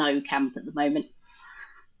definitely in the no camp at the moment.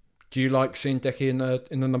 Do you like seeing Decky in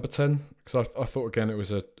the number 10? Because I thought again it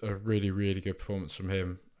was a really, really good performance from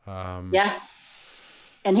him. Yeah.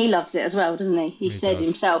 And he loves it as well, doesn't he? He said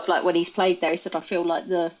himself, when he's played there, he said, I feel like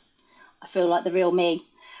the real me.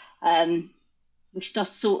 Which does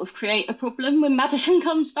sort of create a problem when Maddison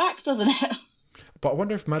comes back, doesn't it? But I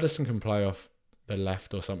wonder if Maddison can play off the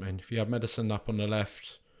left or something. If you have Maddison up on the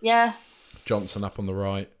left, yeah, Johnson up on the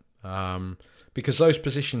right, because those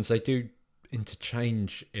positions they do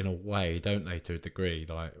interchange in a way, don't they, to a degree,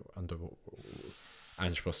 under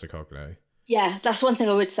Ange Postecoglou. Yeah, that's one thing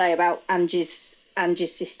I would say about Ange's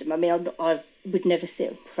system. I mean, I would never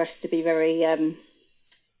profess to be very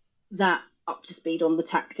that up to speed on the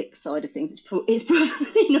tactics side of things. It's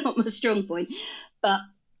probably not my strong point, but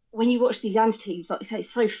when you watch these Ange teams, like you say, it's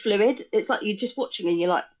so fluid. It's like you're just watching and you're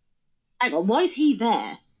like, hang on, why is he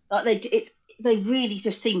there? They really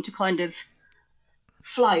just seem to kind of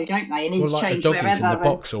flow, don't they? And interchange wherever. In the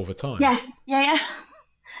box all the time. Yeah.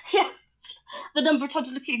 The number of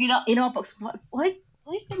times looking in our box, I'm like, why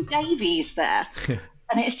is Ben Davies there?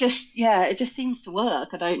 And it's just, it just seems to work.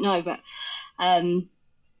 I don't know, but I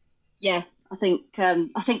think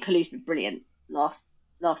Kalu's been brilliant last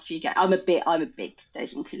few games. I'm a big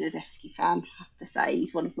Dejan Kulusevski fan, I have to say.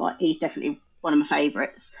 He's definitely one of my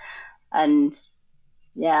favourites. And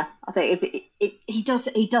yeah, I think he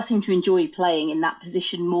does seem to enjoy playing in that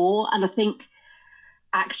position more. And I think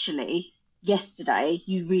actually yesterday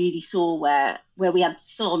you really saw where we had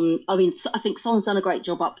Son. I mean, I think Son's done a great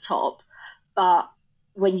job up top, but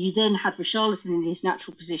when you then had Richarlison in his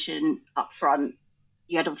natural position up front,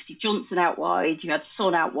 you had obviously Johnson out wide, you had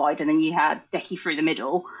Son out wide, and then you had Decky through the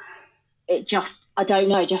middle. It just, I don't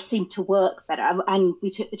know, it just seemed to work better. And we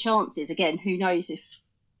took the chances. Again, who knows if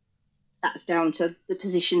that's down to the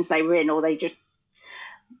positions they were in, or they just,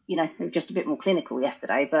 they were just a bit more clinical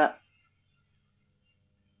yesterday. But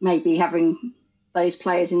maybe having those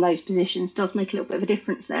players in those positions does make a little bit of a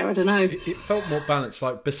difference there. I don't know. It felt more balanced.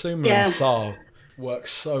 Like Bissouma and Sarr work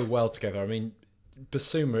so well together. I mean,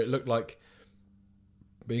 Bissouma, it looked like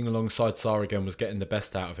being alongside Sarr again was getting the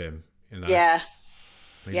best out of him. Yeah.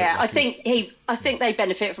 I think they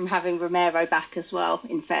benefit from having Romero back as well,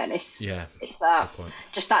 in fairness. Yeah. It's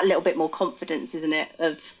just that little bit more confidence, isn't it,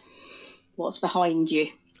 of what's behind you.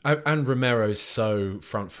 And Romero's so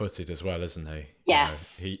front-footed as well, isn't he? Yeah.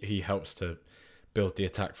 He helps to build the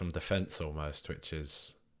attack from defence almost, which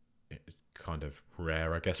is kind of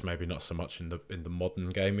rare, I guess. Maybe not so much in the modern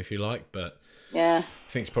game, if you like, but yeah,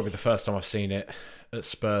 I think it's probably the first time I've seen it at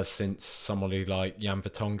Spurs since somebody like Jan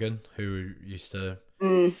Vertonghen, who used to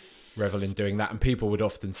revel in doing that. And people would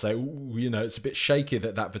often say, it's a bit shaky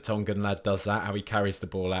that Vertonghen lad does that, how he carries the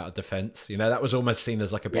ball out of defence. That was almost seen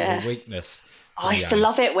as like a bit of a weakness. I used to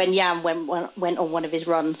love it when Jan went on one of his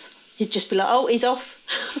runs. He'd just be like, oh, he's off.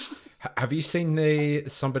 Have you seen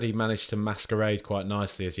somebody managed to masquerade quite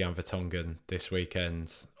nicely as Jan Vertonghen this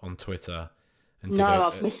weekend on Twitter? No,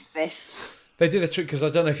 I've missed this. They did a trick, because I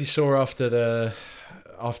don't know if you saw after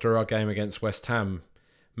our game against West Ham,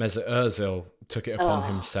 Mesut Ozil took it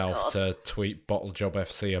upon himself to tweet "Bottle Job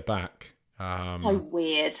FC are back." So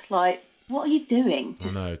weird. Like, what are you doing? I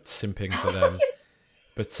know, simping for them.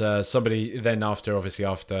 But somebody then after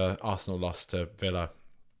Arsenal lost to Villa,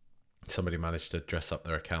 somebody managed to dress up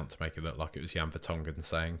their account to make it look like it was Jan Vertonghen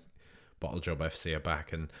saying "Bottle Job FC are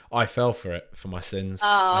back," and I fell for it for my sins.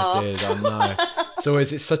 I did. I know.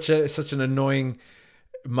 It's such an annoying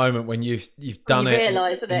moment when you've done it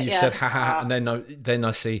and you've said haha, and then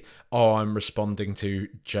I see, I'm responding to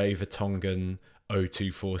J Vertonghen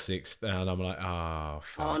 0246, and I'm like, fuck.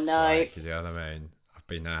 Oh no. Like, you know what I mean? I've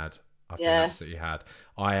been had. I've been absolutely had.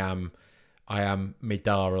 I am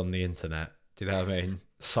Midar on the internet. Do you know what I mean?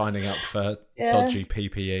 Signing up for dodgy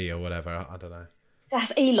PPE or whatever. I don't know.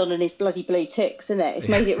 That's Elon and his bloody blue ticks, isn't it? It's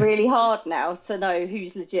made it really hard now to know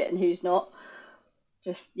who's legit and who's not.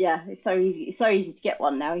 Just, it's so easy. It's so easy to get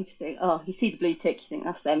one now. You just think, you see the blue tick, you think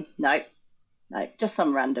that's them. No, just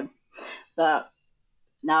some random. But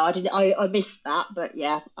no, I didn't. I missed that. But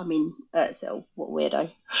yeah, I mean, Ozil, what a weirdo.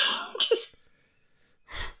 Just,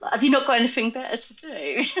 have you not got anything better to do?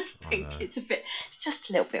 I just think it's just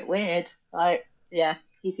a little bit weird. Like, yeah,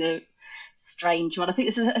 he's a strange one. I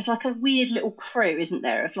think it's like a weird little crew, isn't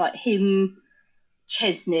there? Of like him,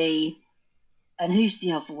 Chesney, and who's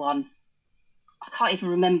the other one? I can't even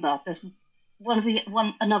remember. There's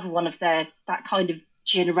another one of that kind of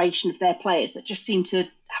generation of their players that just seem to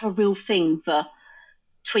have a real thing for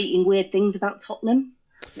tweeting weird things about Tottenham.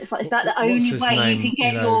 It's like, is that the only way you can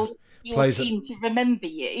get your team to remember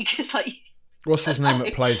you? Because what's his name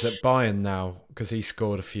that plays at Bayern now? Because he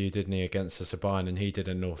scored a few, didn't he, against us at Bayern, and he did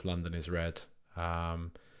a North London is red. Yeah.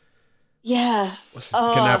 What's his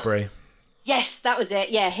Gnabry? Yes, that was it.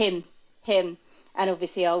 Yeah, him. And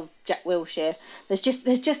obviously old Jack Wilshere. There's just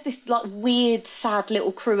this like weird, sad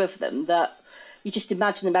little crew of them that you just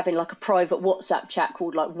imagine them having like a private WhatsApp chat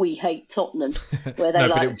called like "We Hate Tottenham," where they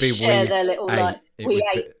share their little "We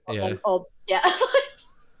hate Tottenham odds." Yeah,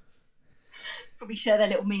 probably share their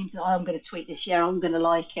little memes. I'm going to tweet this. Yeah, I'm going to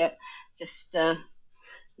like it. Just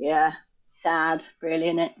sad, really,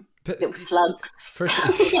 isn't it? Little slugs. For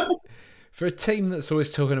a team that's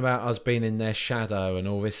always talking about us being in their shadow and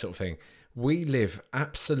all this sort of thing. We live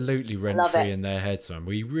absolutely rent-free in their heads, man.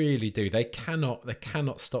 We really do. They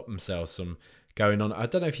cannot stop themselves from going on. I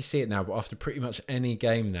don't know if you see it now, but after pretty much any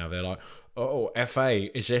game now, they're like,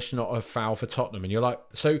 FA, is this not a foul for Tottenham? And you're like,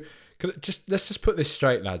 so let's just put this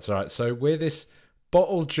straight, lads. All right, so we're this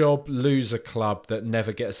bottle job loser club that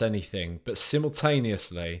never gets anything, but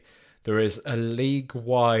simultaneously there is a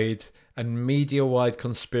league-wide and media-wide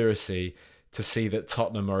conspiracy to see that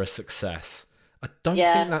Tottenham are a success. I don't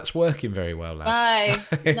think that's working very well, lads.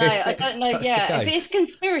 No, I don't know. Yeah, if it's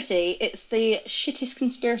conspiracy, it's the shittest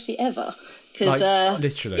conspiracy ever. Because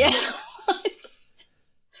literally,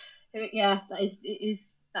 that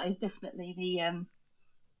is definitely the.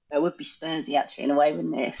 It would be Spursy actually in a way,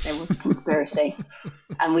 wouldn't it? If there was a conspiracy,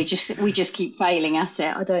 and we just keep failing at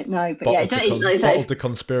it. I don't know, but bottled the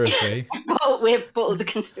conspiracy. We've bottled the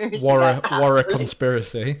conspiracy. War a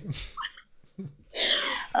conspiracy.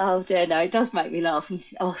 Oh dear, no, it does make me laugh.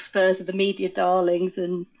 Spurs are the media darlings,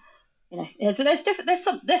 and so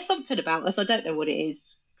there's something about us. I don't know what it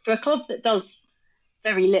is for a club that does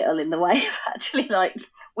very little in the way of actually like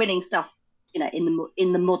winning stuff. In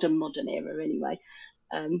the modern era, anyway.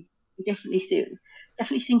 We definitely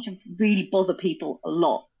seem to really bother people a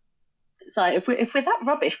lot. It's like if we're that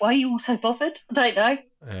rubbish, why are you all so bothered? I don't know.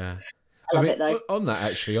 Yeah, I love it though. On that,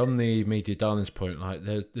 actually, on the media darlings point, like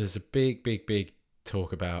there's a big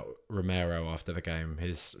talk about Romero after the game,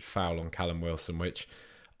 his foul on Callum Wilson, which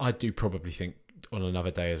I do probably think on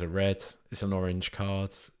another day is a red. It's an orange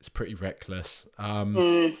card. It's pretty reckless.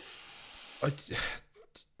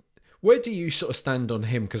 Where do you sort of stand on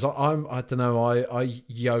him? Because I don't know. I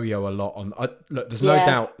yo-yo a lot on. Look, there's no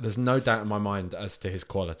doubt. There's no doubt in my mind as to his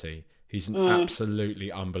quality. He's an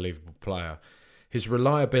absolutely unbelievable player. his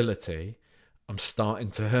reliability, I'm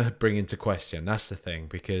starting to bring into question. That's the thing,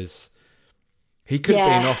 because he could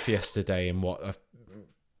have been off yesterday in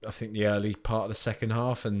I think the early part of the second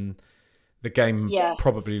half, and the game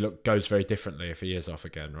probably goes very differently if he is off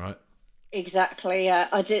again, right? Exactly.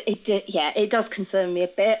 It does concern me a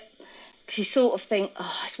bit, because you sort of think,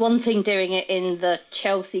 it's one thing doing it in the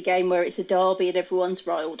Chelsea game where it's a derby and everyone's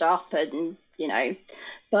riled up, and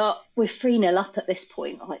but we're 3-0 up at this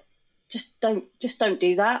point. Like, just don't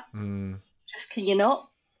do that. Just, can you not?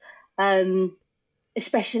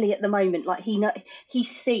 Especially at the moment, like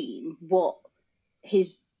he's seen what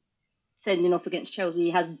his sending off against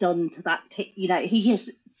Chelsea has done to that. He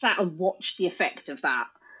has sat and watched the effect of that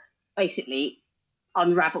basically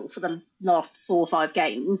unravel for the last 4 or 5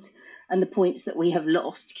 games, and the points that we have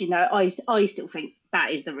lost. I still think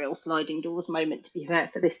that is the real sliding doors moment, to be fair,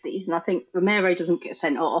 for this season. I think Romero doesn't get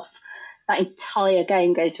sent off, that entire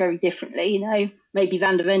game goes very differently. Maybe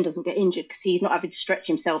Van der Ven doesn't get injured because he's not having to stretch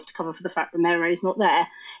himself to cover for the fact Romero's not there.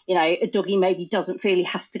 Udogie maybe doesn't feel he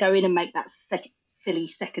has to go in and make that silly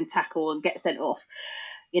second tackle and get sent off.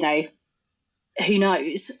 Who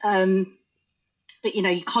knows? But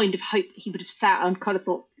you kind of hope he would have sat and kind of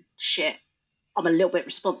thought, shit, I'm a little bit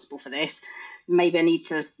responsible for this. Maybe I need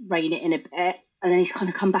to rein it in a bit. And then he's kind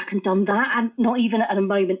of come back and done that. And not even at a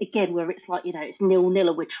moment, again, where it's like, it's 0-0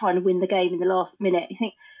 and we're trying to win the game in the last minute. You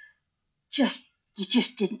think,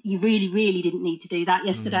 you really, really didn't need to do that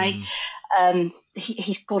yesterday.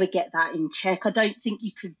 He's got to get that in check. I don't think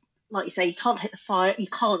you could, like you say, you can't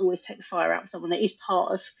always take the fire out of someone. It is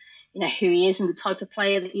part of, who he is and the type of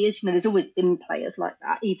player that he is. There's always been players like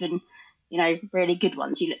that, even, really good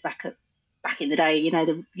ones. You look back in the day,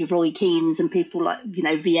 your Roy Keanes and people like,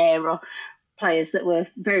 Vieira, players that were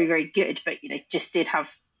very, very good, but just did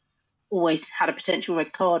have always had a potential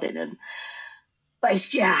red card in them. But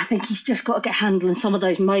I think he's just got to get handling some of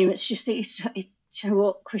those moments. You know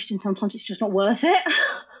what, Christian, sometimes it's just not worth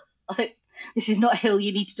it. This is not a hill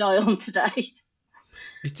you need to die on today.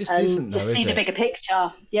 It just isn't, though, just see the bigger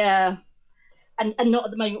picture. Yeah. And not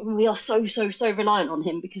at the moment when we are so reliant on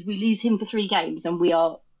him, because we lose him for 3 games and we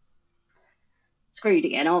are screwed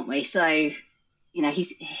again, aren't we? So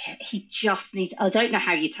he just needs. I don't know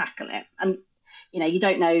how you tackle it, and you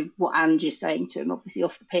don't know what Ange is saying to him, obviously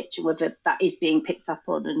off the pitch, or whether that is being picked up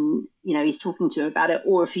on, and he's talking to him about it,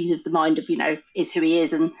 or if he's of the mind of is who he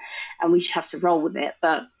is, and we just have to roll with it.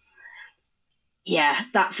 But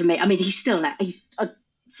that for me, I mean, he's still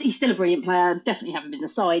a brilliant player. Definitely haven't been the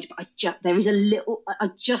side, but there is a little. I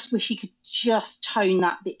just wish he could just tone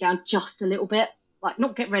that bit down just a little bit, like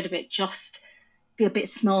not get rid of it, just be a bit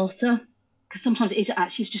smarter. Because sometimes it is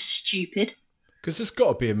actually just stupid. Because there's got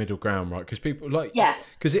to be a middle ground, right? Because people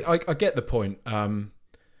because I get the point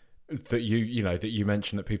that you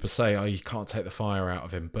mentioned, that people say, you can't take the fire out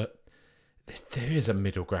of him, but there is a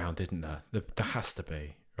middle ground, isn't there? There has to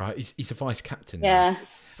be, right? He's a vice captain now.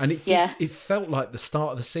 And it felt like the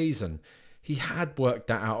start of the season he had worked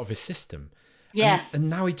that out of his system. Yeah. And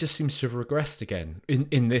now he just seems to have regressed again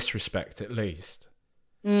in this respect, at least.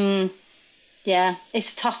 Yeah,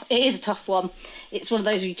 it's tough. It is a tough one. It's one of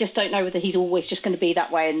those where you just don't know whether he's always just going to be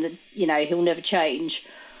that way and he'll never change,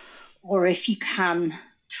 or if you can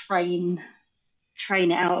train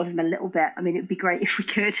it out of him a little bit. I mean, it would be great if we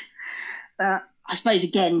could. But I suppose,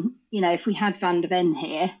 again, if we had Van der Ven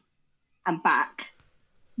here and back,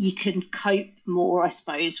 you can cope more, I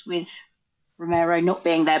suppose, with Romero not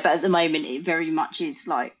being there. But at the moment, it very much is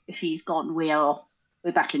like, if he's gone, we're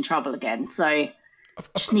back in trouble again. So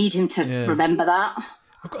just need him to remember that.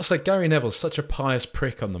 I've got to say, Gary Neville's such a pious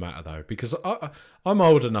prick on the matter, though, because I'm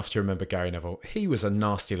old enough to remember Gary Neville. He was a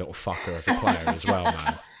nasty little fucker of a player as well,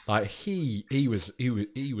 man. Like he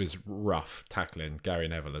was rough tackling Gary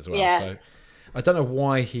Neville as well. Yeah. So I don't know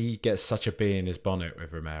why he gets such a bee in his bonnet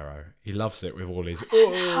with Romero. He loves it with all his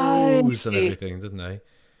oohs and everything, doesn't he?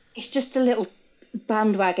 It's just a little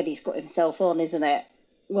bandwagon he's got himself on, isn't it?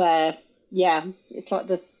 Where it's like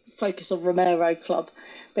the focus on Romero club.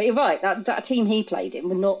 But you're right, that team he played in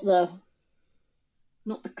were not the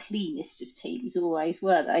cleanest of teams always,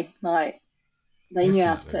 were they? Like, they knew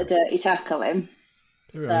how to put a dirty tackle in.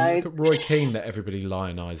 So look at Roy Keane that everybody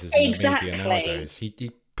lionises in the media nowadays.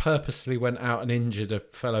 He purposely went out and injured a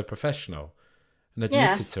fellow professional and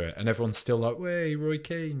admitted to it, and everyone's still like, "Way, Roy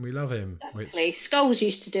Keane, we love him." Exactly. Scholes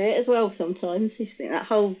used to do it as well sometimes. You think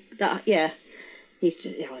he's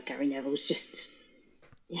just Gary Neville's just.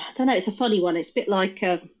 Yeah, I don't know. It's a funny one. It's a bit like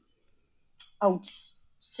old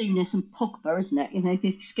Souness and Pogba, isn't it?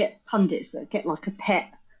 You just get pundits that get like a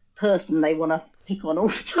pet person they want to pick on all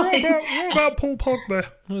the time. What about Paul Pogba?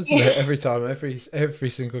 Wasn't it? Every time, every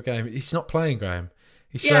single game. He's not playing, Graham.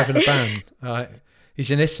 He's serving a ban.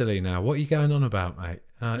 He's in Italy now. What are you going on about, mate?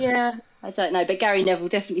 Yeah, I don't know. But Gary Neville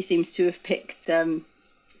definitely seems to have picked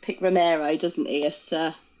Romero, doesn't he? As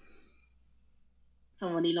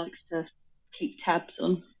someone he likes to keep tabs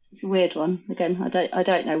on. It's a weird one. Again, I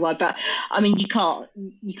don't know why, but I mean, you can't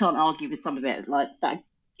argue with some of it like that.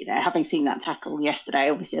 You know, having seen that tackle yesterday,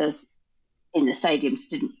 obviously I was in the stadium,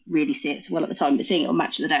 so didn't really see it so well at the time. But seeing it on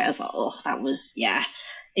Match of the Day, I was like, oh, that was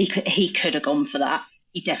he could have gone for that.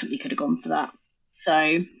 He definitely could have gone for that. So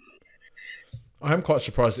I am quite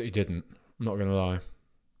surprised that he didn't. I'm not going to lie.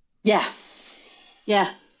 Yeah.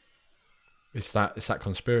 It's that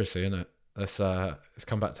conspiracy, isn't it? It's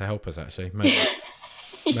come back to help us actually.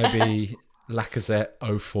 Maybe Lacazette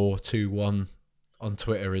 0421 on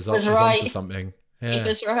Twitter is onto something. Yeah. He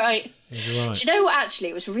was right. He's right. Do you know what? Actually,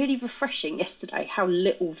 it was really refreshing yesterday how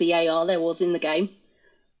little VAR there was in the game.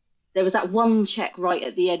 There was that one check right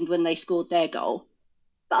at the end when they scored their goal.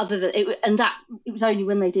 But other than it was only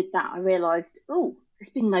when they did that I realised, oh, there's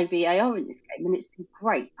been no VAR in this game, and it's been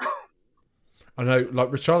great. I know,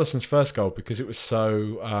 like Richarlison's first goal, because it was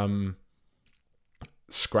so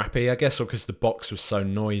scrappy, I guess, or because the box was so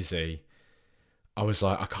noisy. I was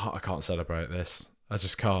like, I can't celebrate this. I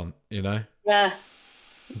just can't, you know. Yeah.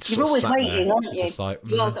 You're always waiting, aren't you? Just like,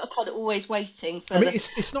 you are kind of always waiting. For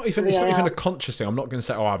it's not even a conscious thing. I'm not going to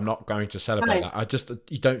say, oh, I'm not going to celebrate that.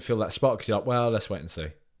 You don't feel that spark because you're like, well, let's wait and see,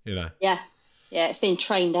 you know. Yeah, it's been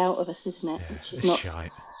trained out of us, isn't it? Yeah, which is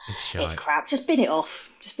shite. It's shite. It's crap. Just bin it off.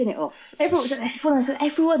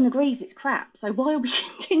 Everyone agrees it's crap. So why are we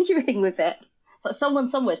continuing with it? It's like someone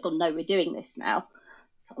somewhere's gone, no, we're doing this now.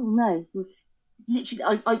 It's like, oh no, we've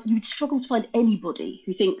literally. You would struggle to find anybody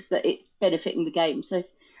who thinks that it's benefiting the game. So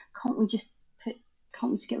can't we just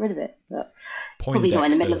get rid of it? But probably not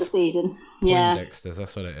in the middle of the season. Poindexter's,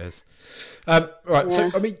 that's what it is. Right. Yeah.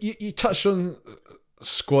 So I mean, you touched on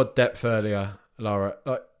squad depth earlier, Lara.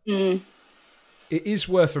 Like, it is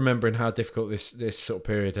worth remembering how difficult this sort of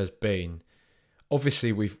period has been.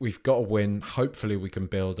 Obviously, we've got to win. Hopefully, we can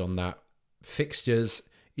build on that. Fixtures,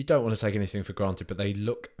 you don't want to take anything for granted, but they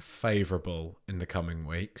look favourable in the coming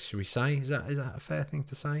weeks. Should we say? Is that a fair thing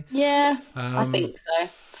to say? Yeah, I think so.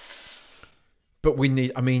 But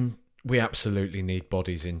we absolutely need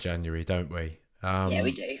bodies in January, don't we? Yeah,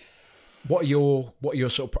 we do. What are your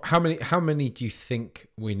sort of, how many do you think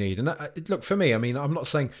we need? And look, for me, I mean, I'm not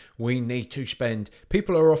saying we need to spend.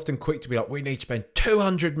 People are often quick to be like, we need to spend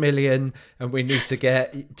 200 million and we need to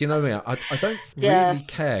get. Do you know what I mean? I don't really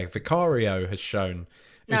care. Vicario has shown,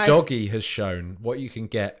 Udogie has shown what you can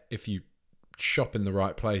get if you shop in the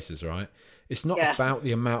right places. Right? It's not about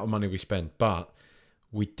the amount of money we spend, but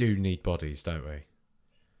we do need bodies, don't we?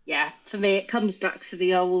 Yeah, for me, it comes back to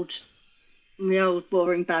the old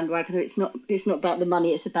boring bandwagon. It's not about the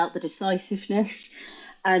money, it's about the decisiveness.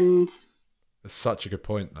 And that's such a good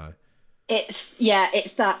point, though. It's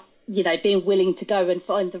that, you know, being willing to go and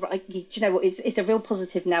find the right. Do you know what? It's a real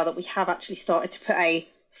positive now that we have actually started to put a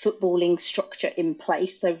footballing structure in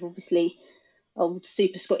place. So obviously, old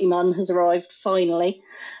Super Scotty Munn has arrived finally,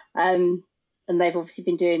 and they've obviously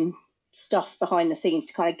been doing stuff behind the scenes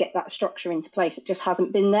to kind of get that structure into place. It just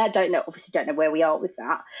hasn't been there. Don't know where we are with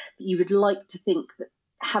that, but you would like to think that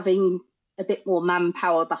having a bit more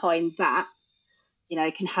manpower behind that, you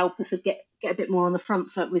know, can help us get a bit more on the front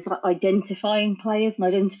foot with like identifying players and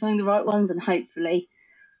identifying the right ones. And hopefully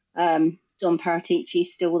Don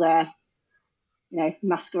Paratici's still there, you know,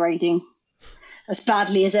 masquerading as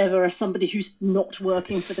badly as ever as somebody who's not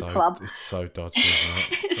working for the club. It's so dodgy,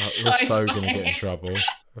 isn't it? We're so going to get in trouble.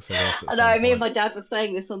 I know, me and my dad were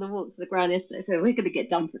saying this on the walk to the ground yesterday, so we're going to get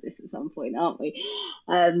done for this at some point, aren't we?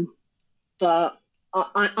 But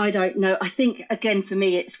I don't know. I think, again, for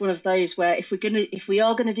me, it's one of those where if we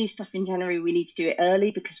are going to do stuff in January, we need to do it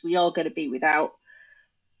early, because we are going to be without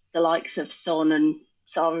the likes of Son and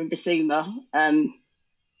Sarah and Bissouma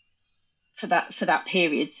for that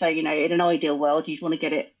period. So, you know, in an ideal world, you'd want to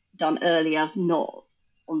get it done earlier, not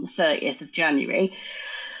on the 30th of January.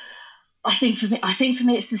 I think for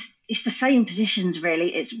me, it's the same positions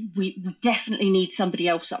really. We definitely need somebody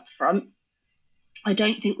else up front. I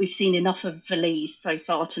don't think we've seen enough of Valise so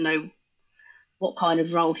far to know what kind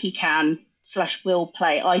of role he can / will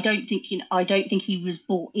play. I don't think he was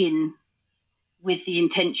brought in with the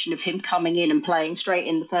intention of him coming in and playing straight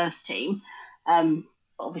in the first team.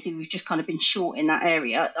 Obviously, we've just kind of been short in that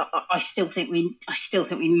area. I still think we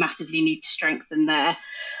massively need to strengthen there.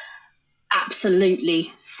 Absolutely,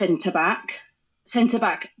 centre back.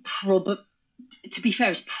 to be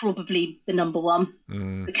fair, is probably the number one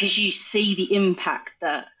because you see the impact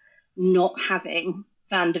that not having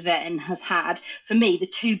Van de Ven has had. For me, the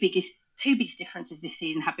two biggest differences this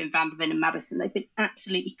season have been Van de Ven and Maddison. They've been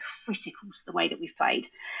absolutely critical to the way that we've played,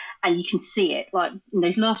 and you can see it. Like in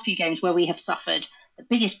those last few games where we have suffered, the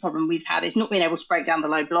biggest problem we've had is not being able to break down the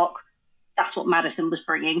low block. That's what Maddison was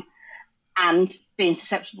bringing, and being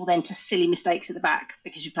susceptible then to silly mistakes at the back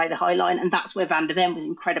because we play the high line, and that's where Van de Ven was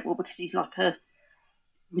incredible because he's like a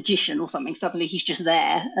magician or something. Suddenly he's just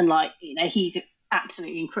there, and like, you know, he's an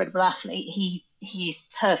absolutely incredible athlete. He's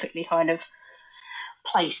perfectly kind of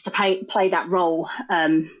placed to play that role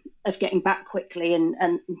of getting back quickly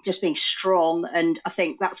and just being strong. And I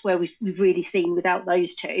think that's where we've really seen without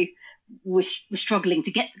those two, we're struggling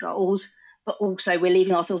to get the goals, but also we're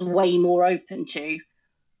leaving ourselves way more open to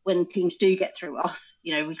when teams do get through us.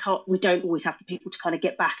 You know, we don't always have the people to kind of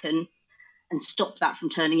get back and stop that from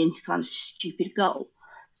turning into kind of stupid goal.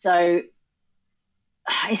 So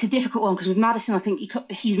it's a difficult one because with Maddison, I think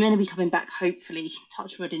he's meant to be coming back, hopefully,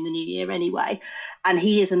 touch wood, in the new year anyway. And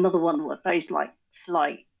he is another one of those like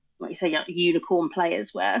slight, like you say, like unicorn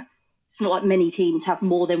players where it's not like many teams have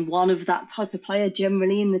more than one of that type of player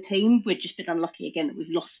generally in the team. We've just been unlucky again that we've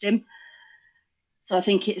lost him. So I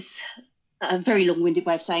think it's a very long-winded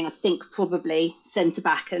way of saying I think probably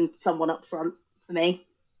centre-back and someone up front for me.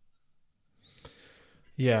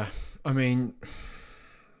 Yeah, I mean,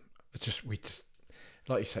 we just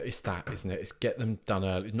like you said, it's that, isn't it? It's get them done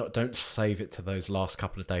early. Don't save it to those last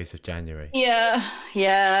couple of days of January.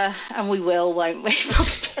 Yeah, and we will, won't we?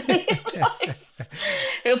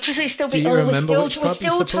 It'll probably still be. We're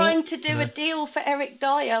still trying to do a deal for Eric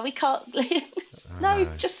Dyer. We can't. No,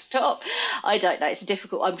 just stop. I don't know. It's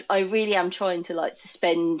difficult. I really am trying to like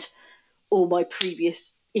suspend all my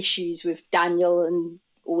previous issues with Daniel and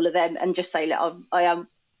all of them, and just say, look,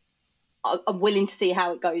 I'm willing to see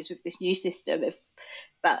how it goes with this new system.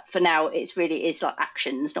 But for now, it's like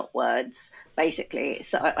actions, not words. Basically,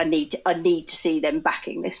 so I need to see them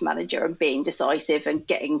backing this manager and being decisive and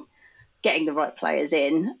getting the right players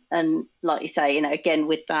in. And like you say, you know, again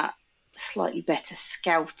with that slightly better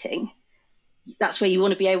scouting, that's where you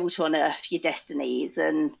want to be able to unearth your destinies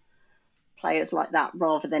and players like that,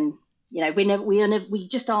 rather than, you know, we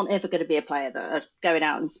just aren't ever going to be a player that are going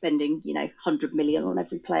out and spending, you know, 100 million on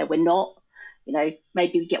every player. We're not. You know,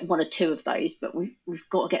 maybe we get one or two of those, but we've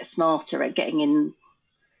got to get smarter at getting in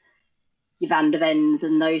your Van de Vens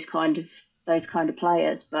and those kind of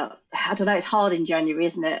players. But I don't know, it's hard in January,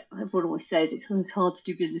 isn't it? Everyone always says it's hard to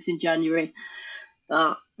do business in January,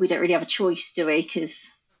 but we don't really have a choice, do we?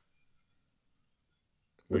 Because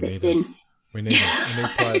we need them. We need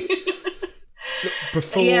players.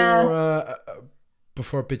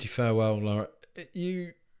 Before I bid you farewell, Laura,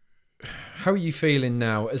 how are you feeling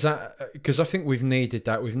now? Is that because I think we've needed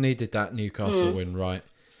that? We've needed that Newcastle win, right?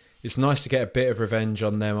 It's nice to get a bit of revenge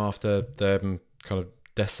on them after them kind of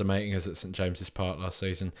decimating us at St James's Park last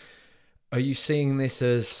season. Are you seeing this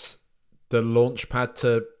as the launch pad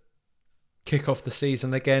to kick off the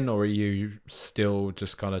season again, or are you still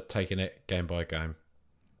just kind of taking it game by game?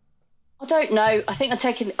 I don't know. I think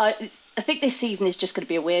I think this season is just going to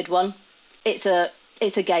be a weird one. It's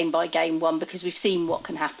a game by game one because we've seen what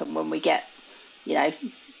can happen when we get, you know,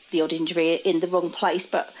 the odd injury in the wrong place.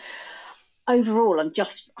 But overall, I'm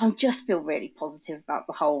just feel really positive about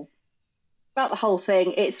the whole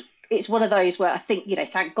thing. It's one of those where I think, you know,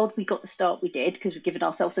 thank God we got the start we did because we've given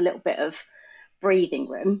ourselves a little bit of breathing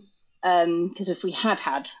room. Because if we had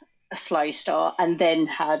a slow start and then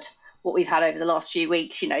had what we've had over the last few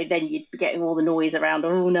weeks, you know, then you'd be getting all the noise around,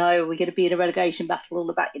 oh no, we're going to be in a relegation battle, all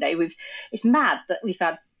of that. You know, it's mad that we've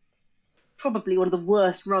had probably one of the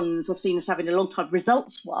worst runs I've seen us have in a long time,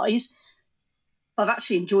 results-wise. I've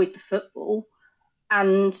actually enjoyed the football,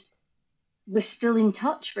 and we're still in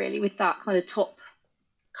touch, really, with that kind of top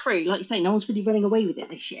crew. Like you say, no one's really running away with it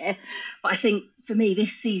this year. But I think, for me,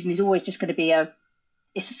 this season is always just going to be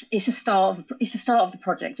it's a start of the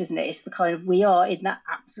project, isn't it? It's the kind of, we are in that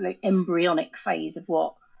absolute embryonic phase of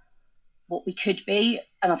what we could be,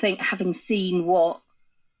 and I think having seen what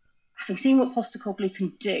Postecoglou can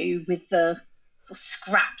do with the sort of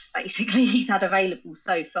scraps basically he's had available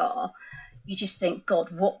so far, you just think,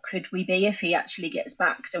 God, what could we be if he actually gets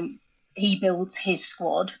back? So he builds his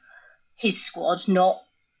squad, not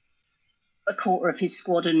a quarter of his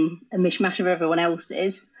squad and a mishmash of everyone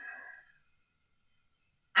else's.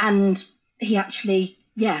 And he actually,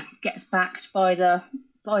 gets backed by the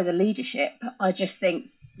leadership. I just think,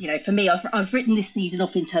 you know, for me, I've written this season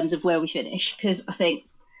off in terms of where we finish, because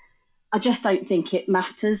I just don't think it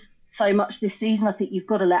matters so much this season. I think you've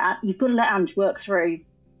got to let Ange work through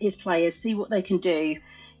his players, see what they can do.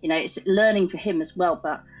 You know, it's learning for him as well,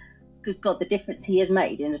 but good God, the difference he has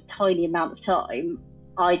made in a tiny amount of time.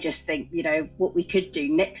 I just think, you know, what we could do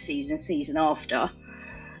next season after.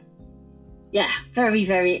 Yeah, very,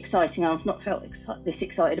 very exciting. I've not felt this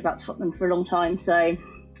excited about Tottenham for a long time. So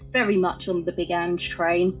very much on the Big Ange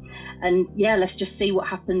train. And yeah, let's just see what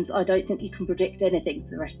happens. I don't think you can predict anything for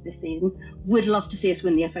the rest of this season. Would love to see us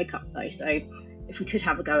win the FA Cup though. So if we could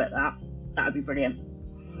have a go at that, that would be brilliant.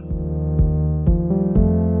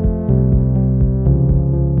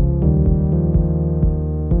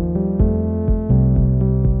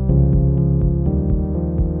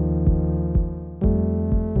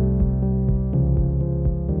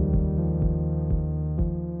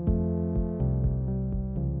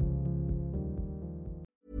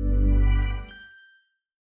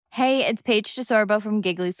 Hey, it's Paige DeSorbo from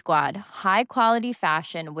Giggly Squad. High quality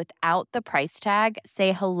fashion without the price tag.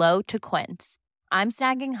 Say hello to Quince. I'm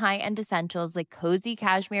snagging high-end essentials like cozy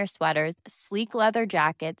cashmere sweaters, sleek leather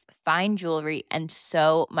jackets, fine jewelry, and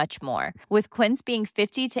so much more. With Quince being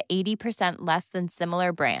 50 to 80% less than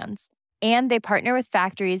similar brands. And they partner with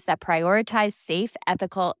factories that prioritize safe,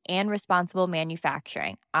 ethical, and responsible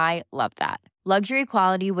manufacturing. I love that. Luxury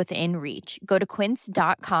quality within reach. Go to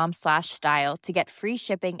quince.com/style to get free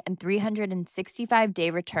shipping and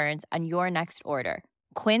 365-day returns on your next order.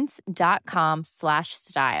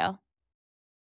 Quince.com/style.